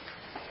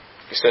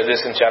 He said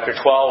this in chapter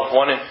 12,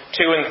 1 and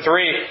 2 and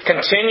 3.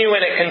 Continue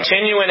in it,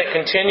 continue in it,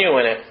 continue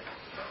in it.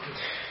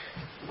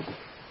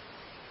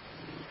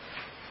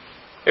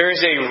 There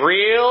is a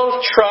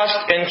real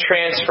trust and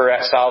transfer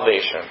at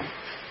salvation.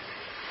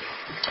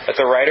 That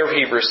the writer of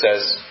Hebrews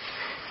says,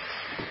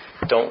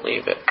 don't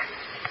leave it.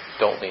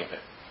 Don't leave it.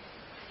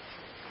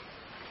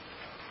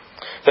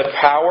 The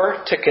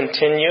power to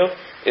continue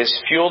is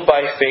fueled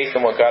by faith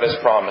in what God has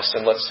promised.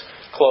 And let's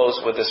close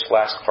with this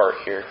last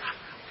part here.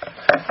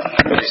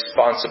 The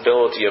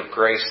responsibility of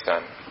grace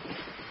then.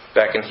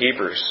 Back in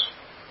Hebrews.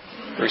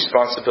 The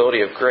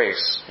responsibility of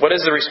grace. What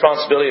is the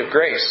responsibility of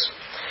grace?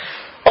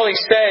 Well, he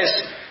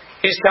says,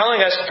 he's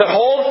telling us to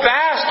hold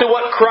fast to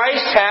what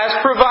Christ has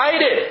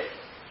provided.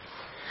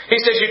 He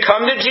says, you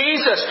come to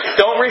Jesus.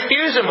 Don't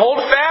refuse Him.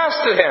 Hold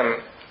fast to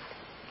Him.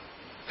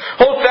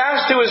 Hold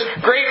fast to His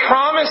great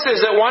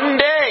promises that one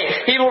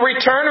day He will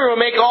return and will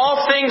make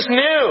all things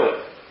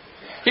new.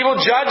 He will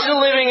judge the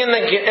living and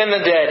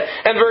the dead.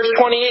 And verse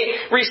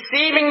 28,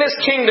 receiving this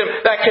kingdom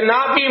that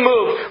cannot be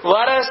moved,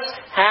 let us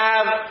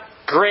have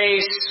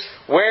grace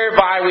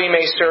whereby we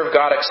may serve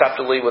God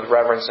acceptably with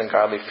reverence and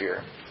godly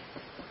fear.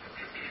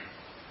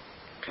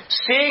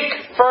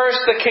 Seek first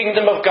the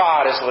kingdom of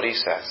God, is what he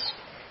says,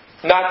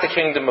 not the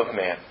kingdom of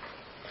man.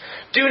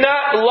 Do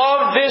not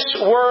love this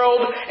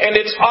world and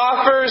its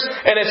offers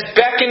and its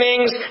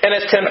beckonings and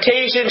its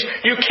temptations.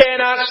 You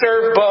cannot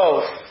serve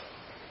both.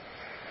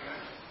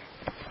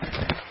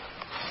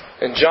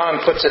 And John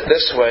puts it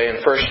this way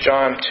in 1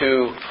 John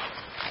 2,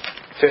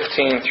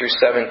 15 through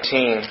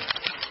 17.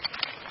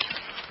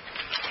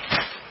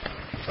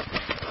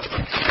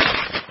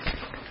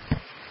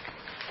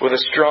 With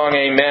a strong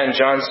amen,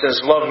 John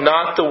says, love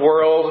not the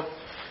world,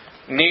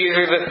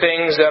 neither the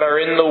things that are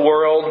in the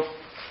world.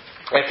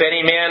 If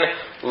any man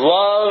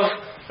love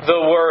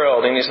the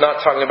world, and he's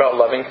not talking about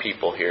loving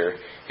people here,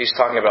 he's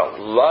talking about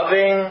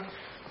loving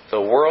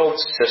the world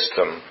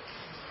system.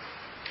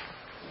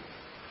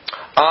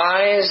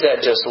 Eyes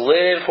that just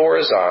live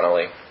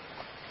horizontally.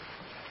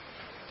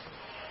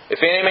 If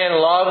any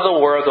man love the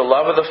world, the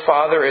love of the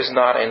Father is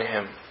not in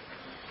him.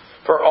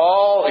 For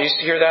all, you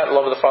hear that? The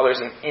love of the Father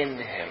isn't in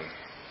him.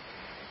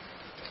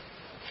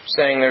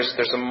 Saying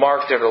there's a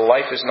mark there, the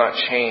life is not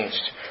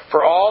changed.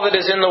 For all that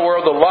is in the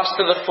world, the lust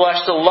of the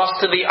flesh, the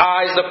lust of the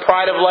eyes, the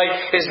pride of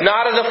life, is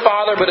not of the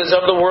Father, but is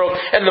of the world.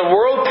 And the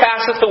world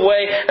passeth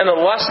away, and the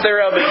lust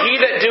thereof. But he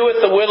that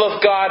doeth the will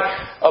of God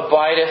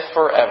abideth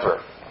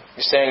forever.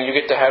 You're saying you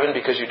get to heaven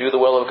because you do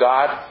the will of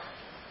God?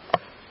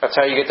 That's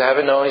how you get to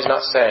heaven? No, he's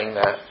not saying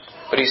that.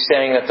 But he's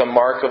saying that the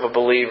mark of a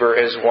believer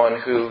is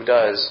one who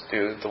does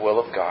do the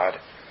will of God.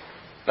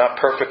 Not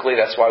perfectly,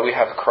 that's why we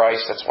have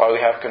Christ, that's why we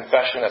have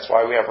confession, that's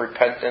why we have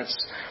repentance.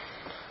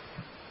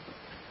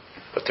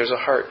 But there's a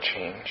heart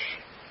change.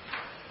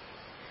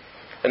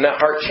 And that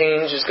heart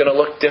change is going to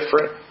look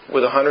different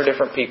with 100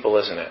 different people,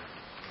 isn't it?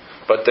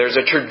 But there's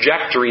a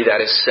trajectory that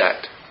is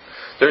set.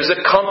 There's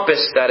a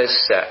compass that is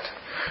set.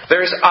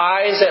 There's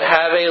eyes that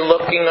have a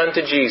looking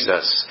unto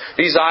Jesus.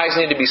 These eyes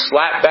need to be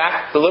slapped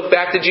back, to look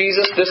back to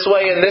Jesus this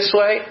way and this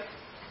way.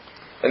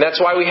 And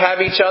that's why we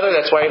have each other.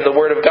 That's why we have the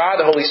Word of God,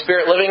 the Holy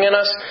Spirit living in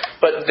us.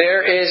 But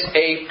there is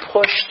a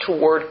push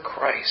toward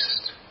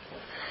Christ.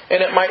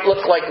 And it might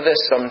look like this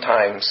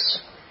sometimes.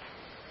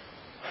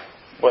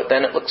 But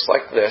then it looks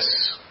like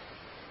this.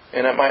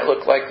 And it might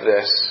look like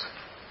this.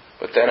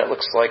 But then it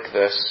looks like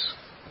this.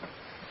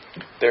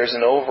 There's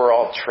an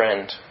overall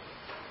trend.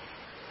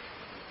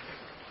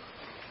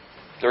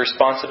 The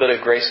responsibility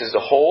of grace is to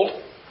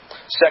hold.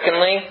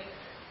 Secondly,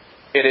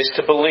 it is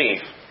to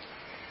believe.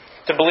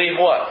 To believe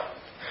what?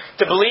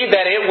 To believe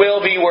that it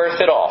will be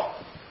worth it all.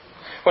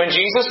 When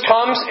Jesus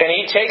comes and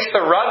He takes the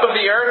rub of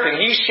the earth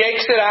and He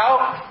shakes it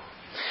out,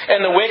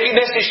 and the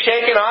wickedness is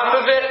shaken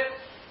off of it,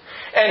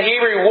 and He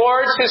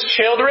rewards His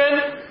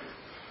children,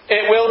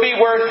 it will be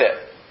worth it.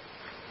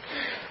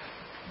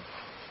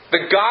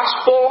 The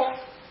gospel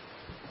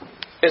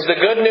is the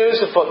good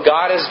news of what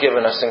God has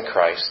given us in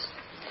Christ.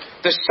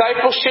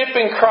 Discipleship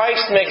in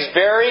Christ makes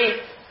very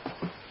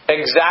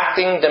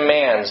exacting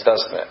demands,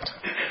 doesn't it?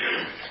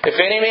 If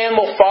any man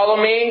will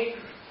follow me,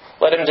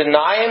 let him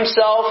deny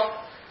himself,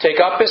 take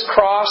up his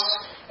cross,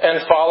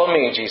 and follow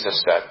me,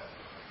 Jesus said.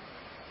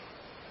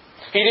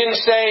 He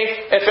didn't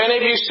say, if any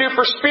of you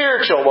super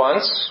spiritual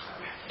ones,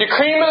 you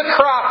cream of the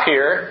crop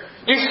here,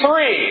 you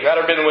three that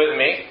have been with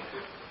me,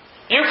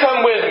 you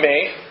come with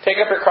me, take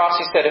up your cross.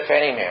 He said, if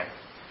any man.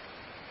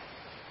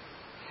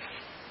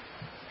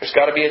 There's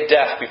got to be a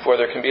death before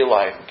there can be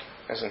life,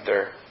 isn't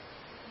there?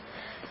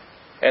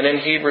 And in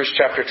Hebrews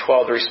chapter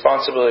 12, the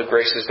responsibility of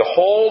grace is to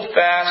hold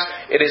fast.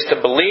 It is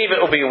to believe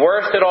it will be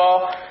worth it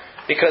all.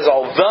 Because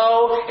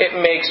although it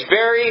makes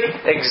very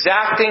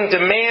exacting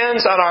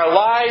demands on our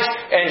lives,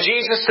 and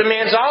Jesus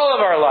demands all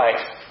of our life,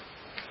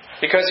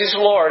 because He's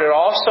Lord, it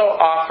also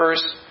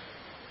offers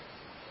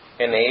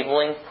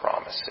enabling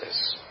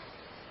promises.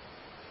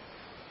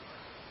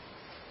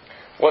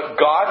 What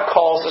God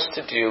calls us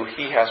to do,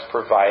 He has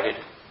provided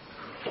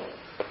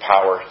the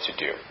power to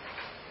do.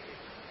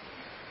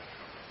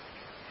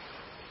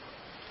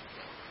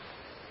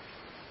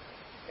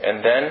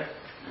 And then,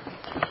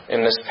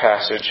 in this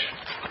passage,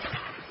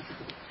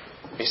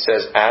 He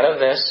says, out of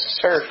this,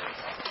 serve.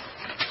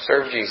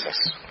 Serve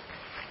Jesus.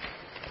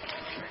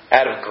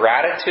 Out of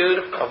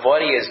gratitude of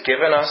what He has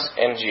given us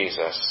in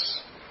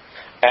Jesus.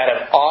 Out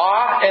of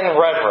awe and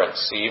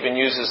reverence. He even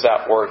uses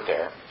that word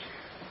there.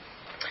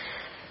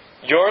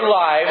 Your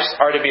lives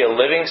are to be a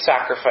living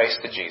sacrifice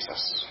to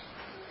Jesus.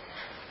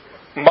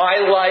 My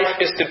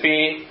life is to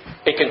be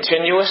a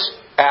continuous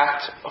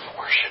act of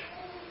worship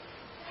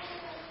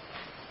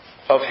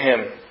of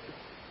Him.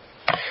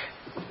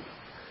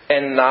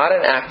 And not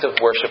an act of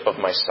worship of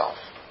myself.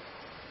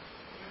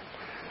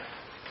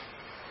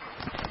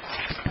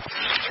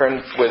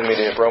 Turn with me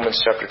to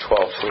Romans chapter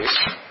 12, please.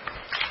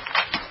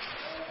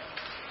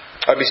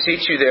 I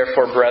beseech you,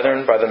 therefore,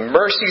 brethren, by the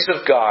mercies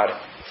of God,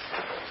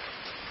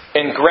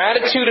 in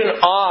gratitude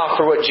and awe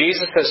for what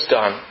Jesus has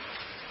done,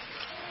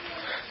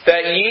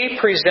 that ye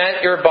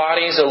present your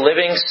bodies a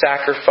living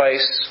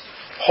sacrifice,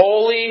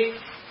 holy,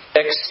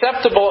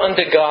 acceptable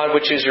unto God,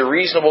 which is your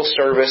reasonable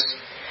service,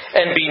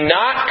 and be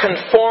not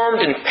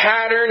conformed and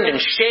patterned and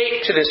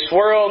shaped to this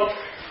world,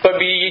 but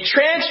be ye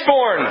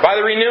transformed by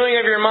the renewing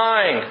of your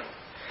mind,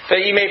 that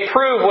ye may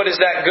prove what is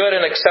that good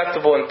and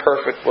acceptable and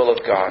perfect will of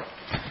God.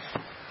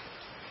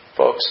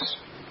 Folks,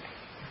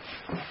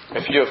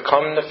 if you have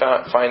come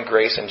to find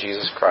grace in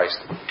Jesus Christ,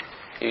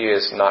 He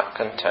is not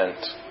content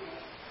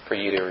for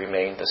you to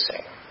remain the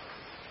same.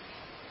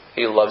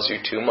 He loves you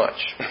too much.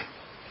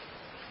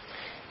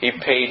 He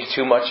paid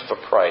too much of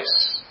a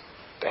price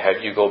to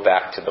have you go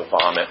back to the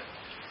vomit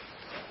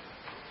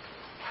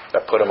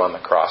that put Him on the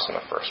cross in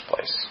the first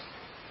place.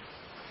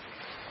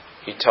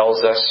 He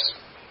tells us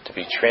to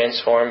be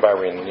transformed by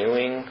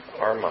renewing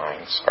our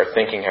minds. Our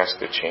thinking has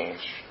to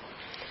change.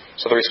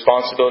 So the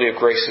responsibility of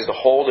grace is to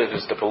hold, it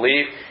is to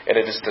believe, and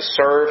it is to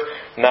serve,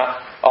 not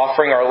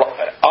offering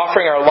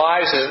our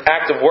lives as an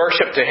act of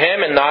worship to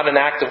Him and not an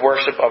act of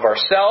worship of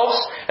ourselves.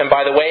 And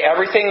by the way,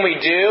 everything we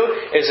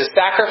do is a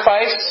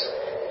sacrifice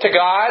to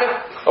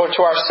God or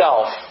to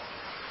ourselves.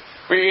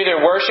 We're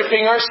either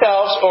worshiping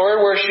ourselves or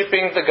we're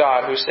worshiping the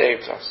God who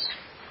saved us.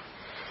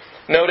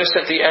 Notice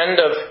at the end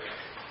of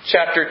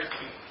chapter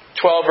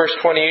 12, verse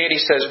 28, He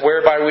says,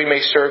 whereby we may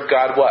serve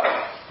God what?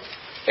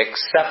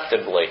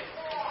 Acceptably.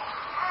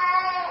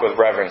 With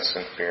reverence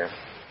and fear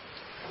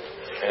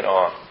and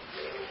awe.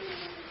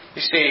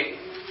 You see,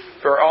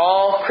 for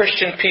all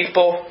Christian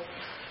people,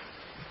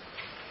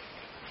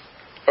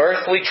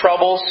 earthly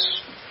troubles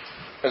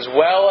as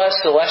well as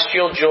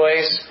celestial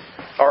joys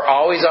are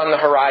always on the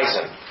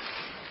horizon.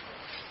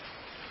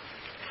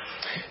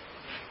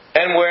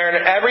 And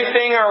when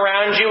everything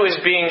around you is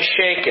being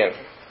shaken,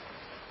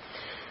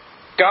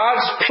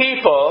 God's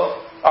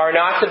people are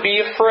not to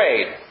be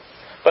afraid,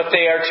 but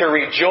they are to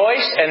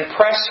rejoice and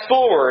press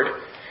forward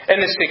in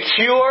the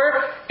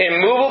secure,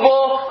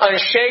 immovable,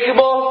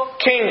 unshakable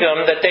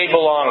kingdom that they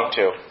belong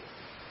to.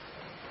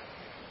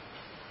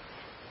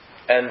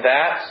 And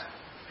that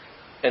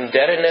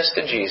indebtedness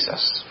to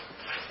Jesus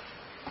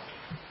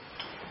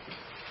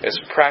is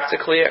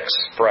practically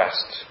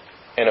expressed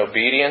in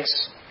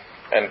obedience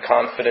and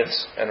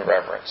confidence and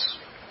reverence.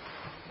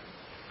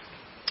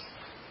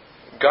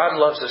 God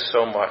loves us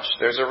so much.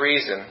 There's a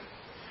reason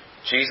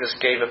Jesus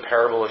gave a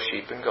parable of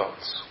sheep and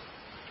goats.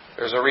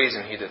 There's a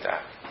reason He did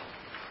that.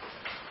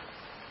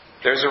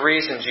 There's a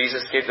reason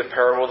Jesus gave the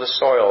parable of the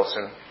soils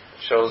and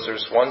shows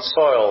there's one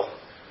soil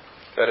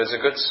that is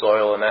a good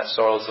soil, and that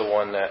soil is the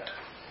one that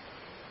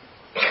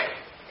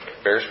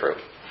bears fruit.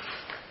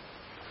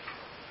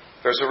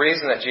 There's a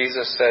reason that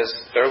Jesus says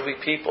there will be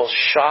people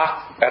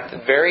shocked at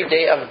the very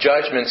day of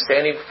judgment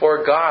standing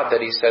before God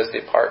that He says,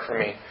 depart from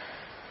me,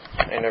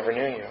 I never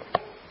knew you.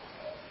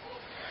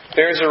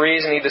 There's a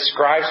reason He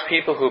describes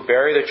people who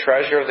bury the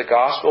treasure of the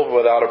gospel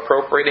without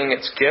appropriating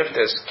its gift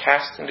as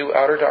cast into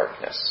outer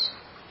darkness.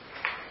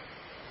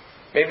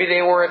 Maybe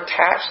they were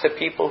attached to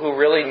people who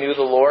really knew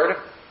the Lord,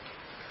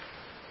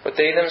 but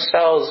they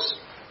themselves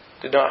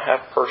did not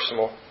have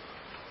personal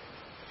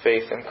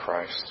faith in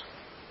Christ.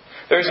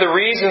 There's a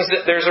reason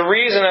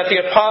that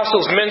the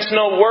apostles mince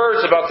no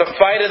words about the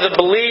fight of the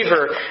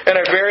believer and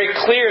are very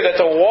clear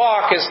that the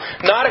walk is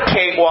not a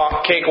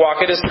cakewalk.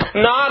 It is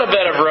not a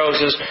bed of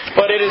roses,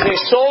 but it is a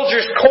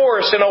soldier's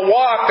course and a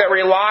walk that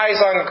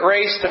relies on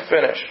grace to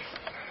finish.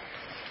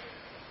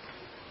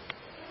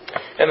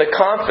 And the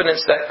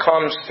confidence that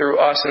comes through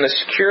us and the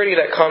security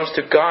that comes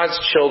to God's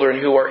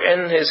children who are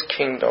in His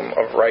kingdom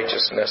of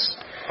righteousness,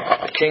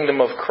 the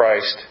kingdom of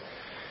Christ,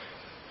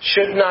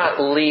 should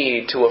not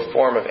lead to a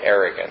form of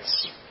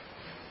arrogance.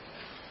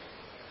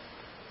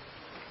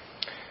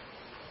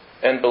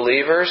 And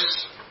believers,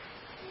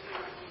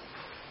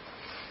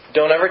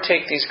 don't ever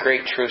take these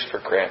great truths for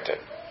granted.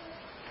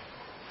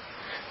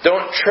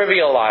 Don't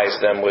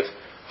trivialize them with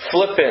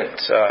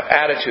flippant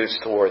attitudes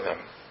toward them.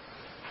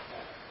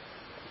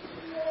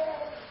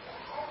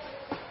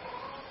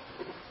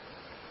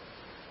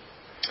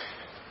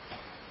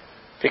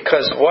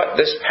 Because what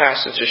this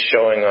passage is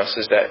showing us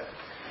is that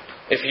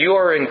if you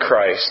are in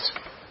Christ,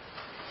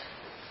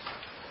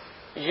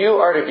 you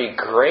are to be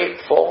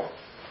grateful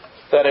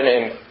that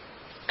an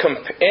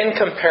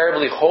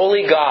incomparably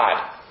holy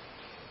God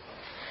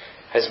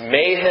has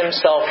made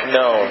Himself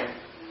known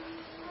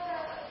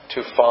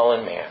to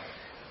fallen man.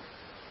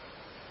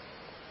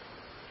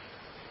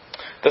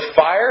 The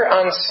fire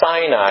on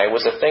Sinai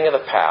was a thing of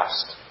the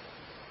past,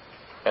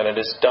 and it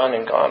is done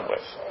and gone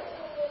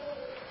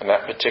with in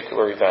that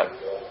particular event.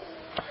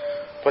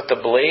 But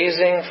the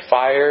blazing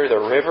fire, the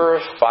river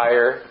of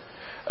fire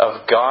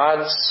of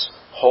God's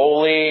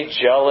holy,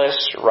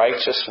 jealous,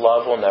 righteous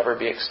love will never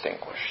be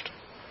extinguished.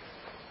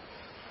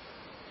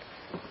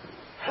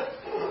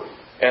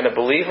 And a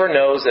believer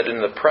knows that in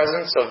the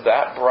presence of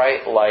that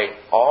bright light,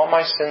 all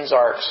my sins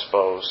are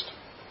exposed.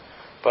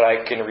 But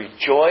I can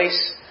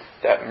rejoice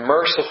that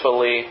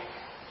mercifully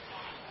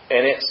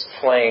in its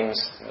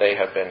flames they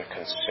have been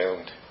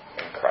consumed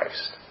in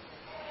Christ.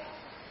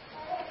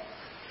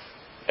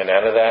 And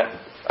out of that,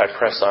 I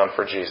press on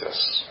for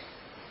Jesus.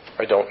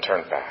 I don't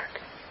turn back.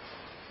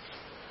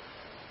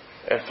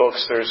 And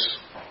folks, there's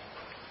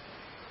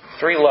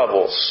 3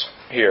 levels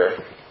here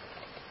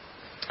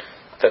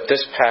that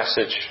this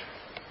passage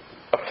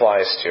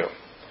applies to.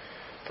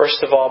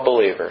 First of all,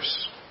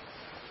 believers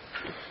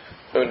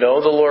who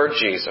know the Lord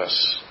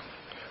Jesus,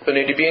 who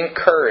need to be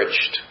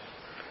encouraged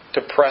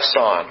to press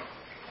on,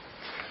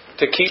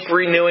 to keep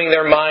renewing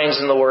their minds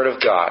in the Word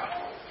of God,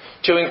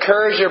 to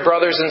encourage their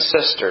brothers and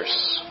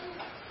sisters,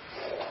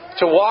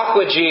 to walk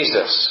with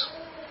Jesus,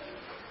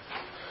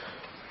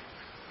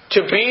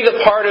 to be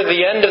the part of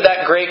the end of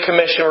that Great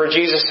Commission where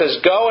Jesus says,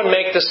 go and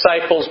make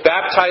disciples,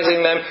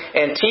 baptizing them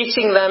and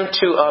teaching them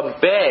to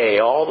obey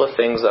all the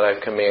things that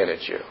I've commanded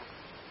you.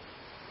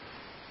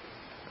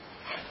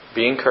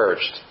 Be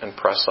encouraged and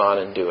press on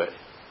and do it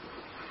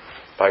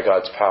by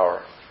God's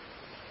power.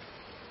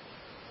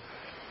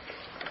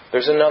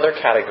 There's another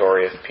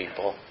category of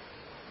people.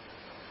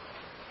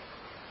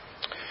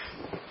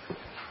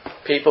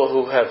 People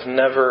who have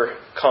never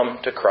come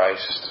to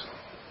Christ.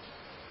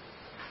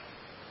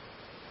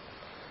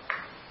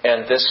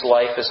 And this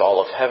life is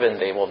all of heaven,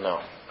 they will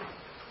know,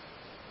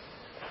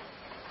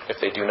 if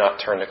they do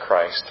not turn to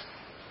Christ.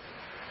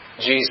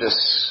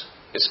 Jesus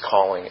is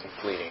calling and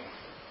pleading.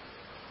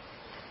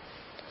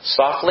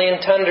 Softly and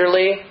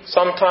tenderly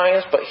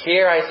sometimes, but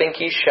here I think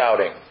He's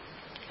shouting,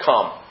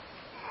 come.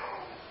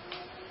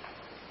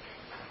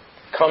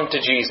 Come to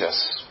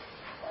Jesus.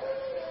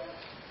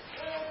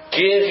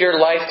 Give your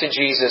life to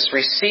Jesus.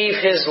 Receive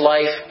His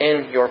life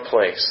in your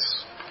place.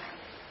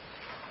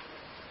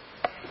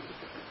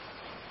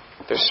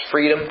 There's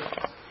freedom,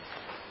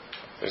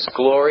 there's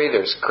glory,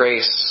 there's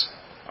grace,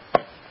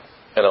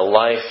 and a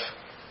life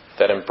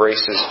that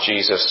embraces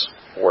Jesus'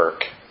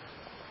 work.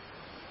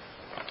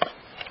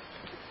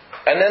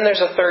 And then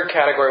there's a third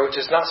category, which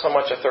is not so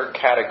much a third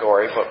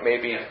category, but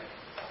maybe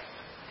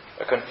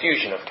a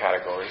confusion of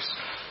categories.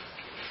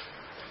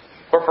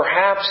 Or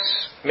perhaps,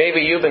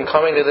 maybe you've been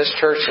coming to this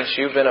church since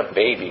you've been a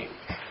baby.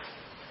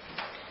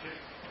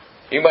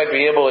 You might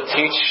be able to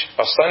teach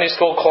a Sunday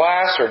school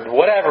class or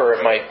whatever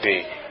it might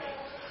be.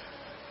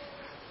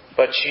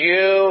 But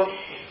you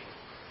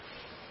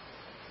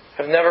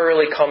have never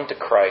really come to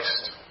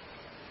Christ.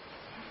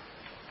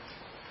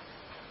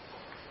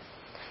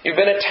 You've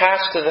been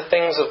attached to the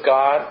things of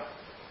God,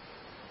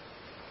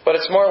 but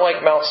it's more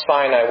like Mount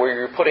Sinai where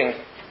you're putting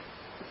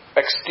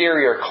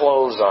exterior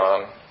clothes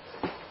on.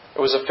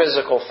 It was a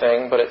physical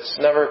thing, but it's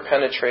never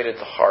penetrated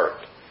the heart.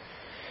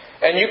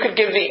 And you could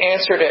give the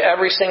answer to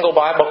every single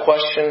Bible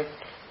question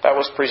that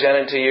was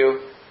presented to you,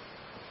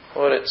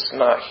 but it's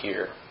not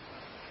here.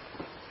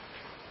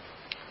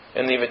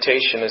 And the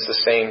invitation is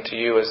the same to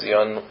you as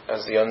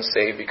the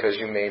unsaved, because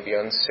you may be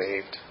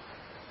unsaved.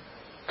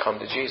 Come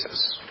to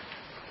Jesus.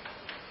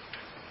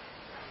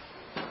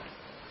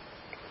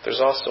 There's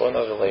also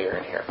another layer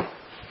in here.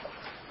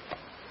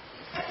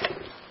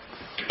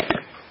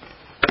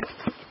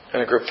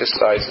 In a group this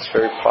size, it's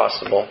very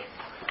possible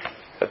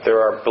that there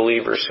are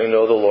believers who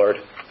know the Lord,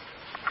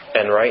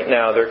 And right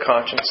now their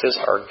consciences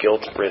are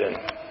guilt-ridden.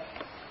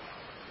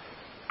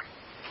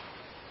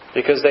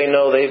 Because they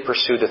know they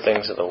pursue the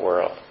things of the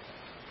world.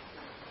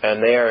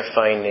 And they are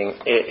finding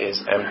it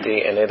is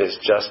empty and it is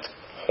just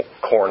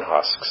corn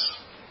husks.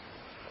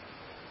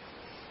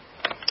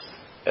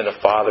 And the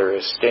Father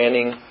is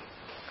standing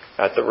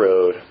at the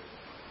road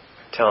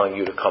telling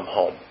you to come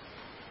home.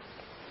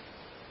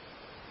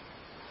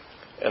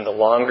 And the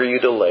longer you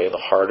delay, the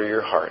harder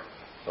your heart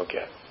will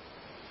get.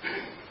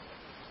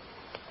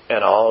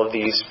 And all of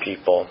these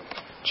people,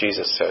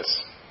 Jesus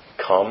says,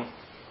 come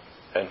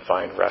and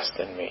find rest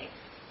in me.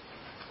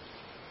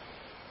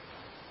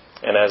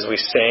 And as we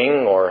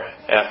sing or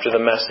after the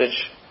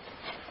message,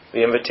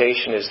 the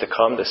invitation is to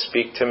come to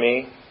speak to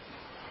me.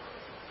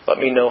 Let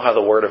me know how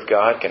the Word of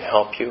God can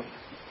help you.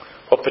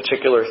 What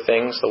particular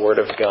things the Word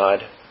of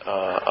God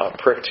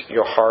pricked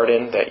your heart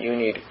in, that you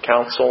need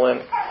counsel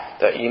in,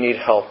 that you need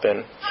help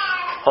in.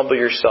 Humble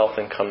yourself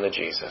and come to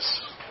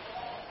Jesus.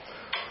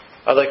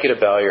 I'd like you to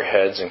bow your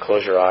heads and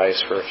close your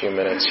eyes for a few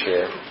minutes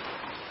here.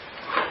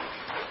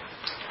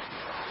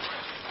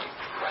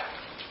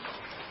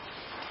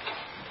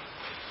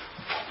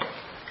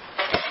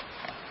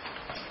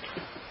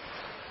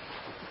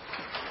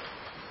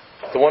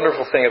 The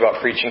wonderful thing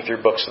about preaching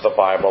through books of the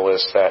Bible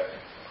is that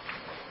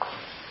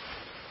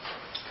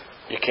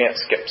you can't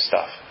skip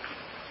stuff.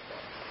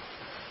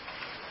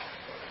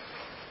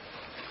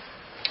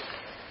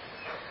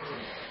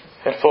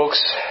 And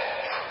folks,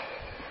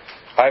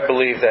 I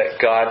believe that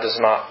God does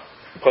not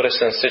put us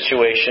in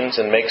situations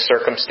and make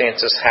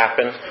circumstances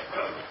happen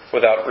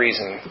without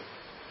reason.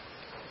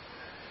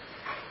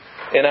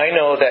 And I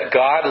know that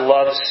God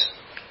loves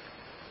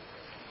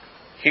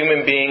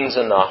human beings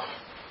enough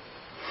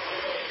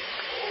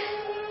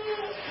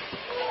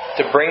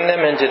to bring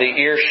them into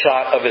the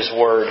earshot of His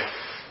Word.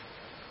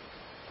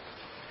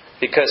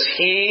 Because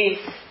He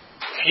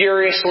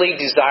furiously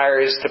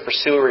desires to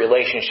pursue a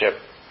relationship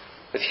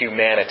with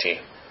humanity.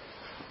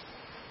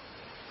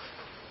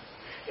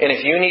 And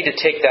if you need to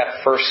take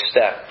that first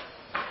step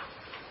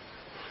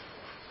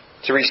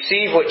to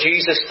receive what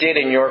Jesus did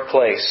in your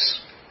place,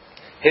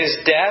 His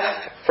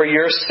death for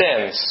your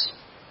sins,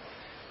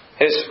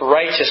 His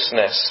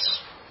righteousness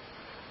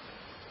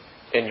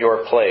in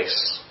your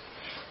place,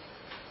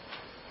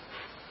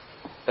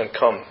 then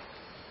come.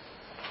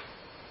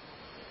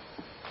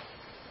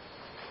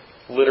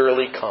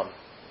 Literally come.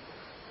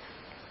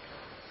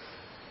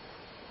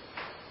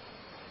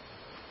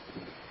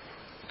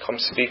 Come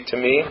speak to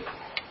me.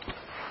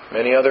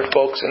 Many other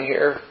folks in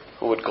here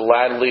who would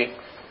gladly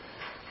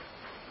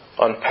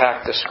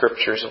unpack the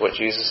Scriptures of what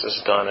Jesus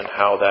has done and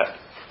how that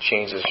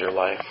changes your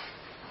life.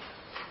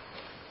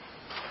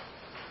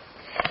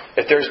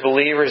 If there's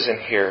believers in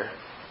here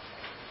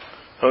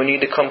who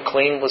need to come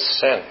clean with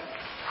sin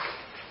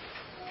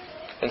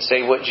and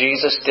say, what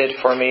Jesus did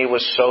for me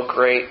was so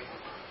great,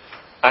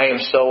 I am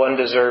so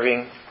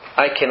undeserving,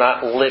 I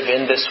cannot live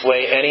in this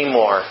way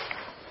anymore,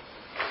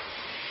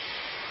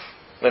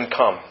 then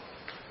come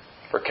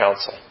for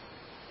counsel.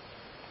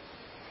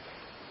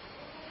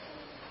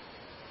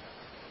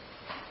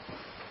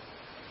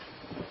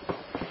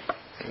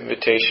 The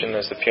invitation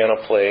as the piano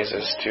plays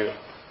is to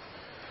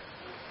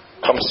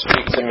come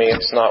speak to me.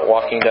 It's not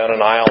walking down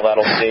an aisle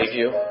that'll save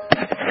you.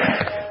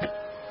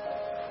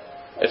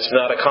 It's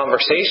not a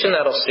conversation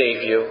that'll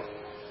save you.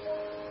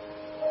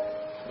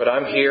 But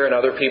I'm here and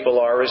other people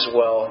are as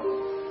well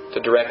to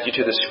direct you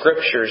to the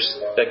Scriptures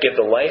that give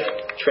the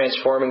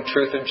life-transforming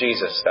truth of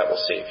Jesus that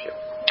will save you.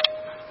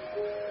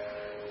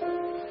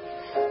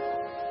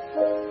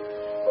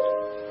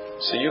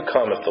 So you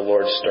come if the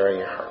Lord's stirring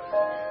your heart.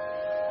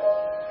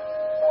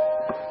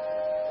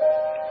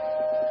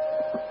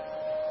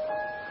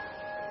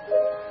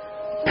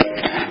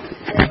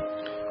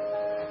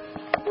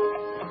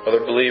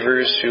 Other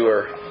believers who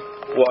are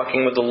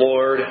walking with the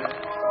Lord,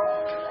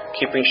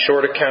 keeping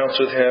short accounts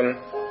with Him,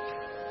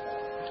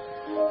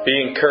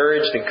 be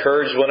encouraged,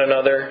 encourage one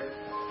another,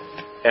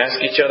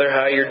 ask each other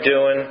how you're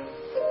doing,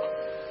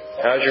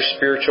 how's your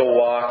spiritual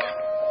walk,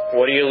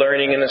 what are you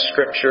learning in the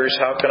Scriptures,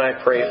 how can I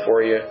pray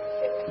for you?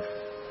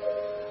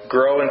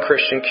 Grow in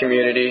Christian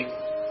community,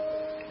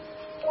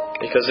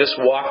 because this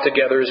walk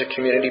together is a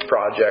community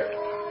project.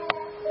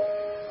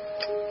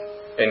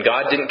 And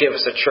God didn't give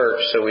us a church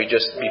so we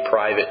just be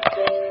private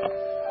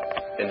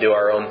and do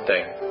our own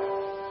thing.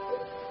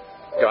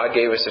 God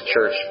gave us a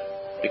church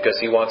because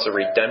He wants a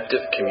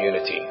redemptive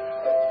community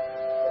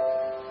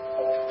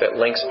that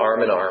links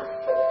arm in arm.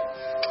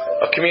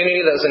 A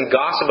community that doesn't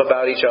gossip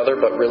about each other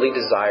but really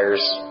desires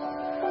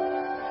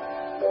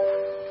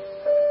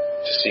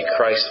to see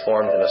Christ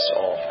formed in us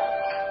all.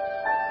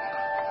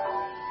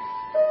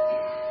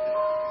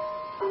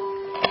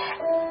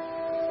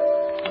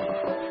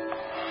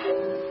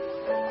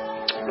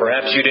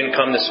 Perhaps you didn't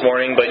come this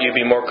morning, but you'd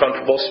be more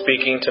comfortable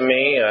speaking to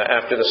me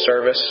after the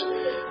service.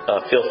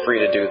 Feel free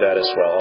to do that as well.